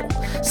soul.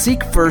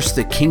 Seek first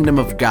the kingdom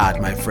of God,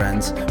 my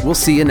friends. We'll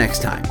see you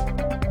next time.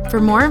 For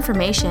more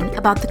information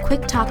about the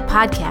Quick Talk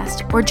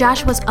Podcast or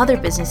Joshua's other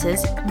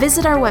businesses,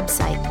 visit our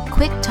website,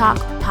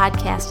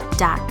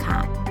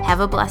 quicktalkpodcast.com. Have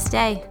a blessed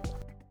day.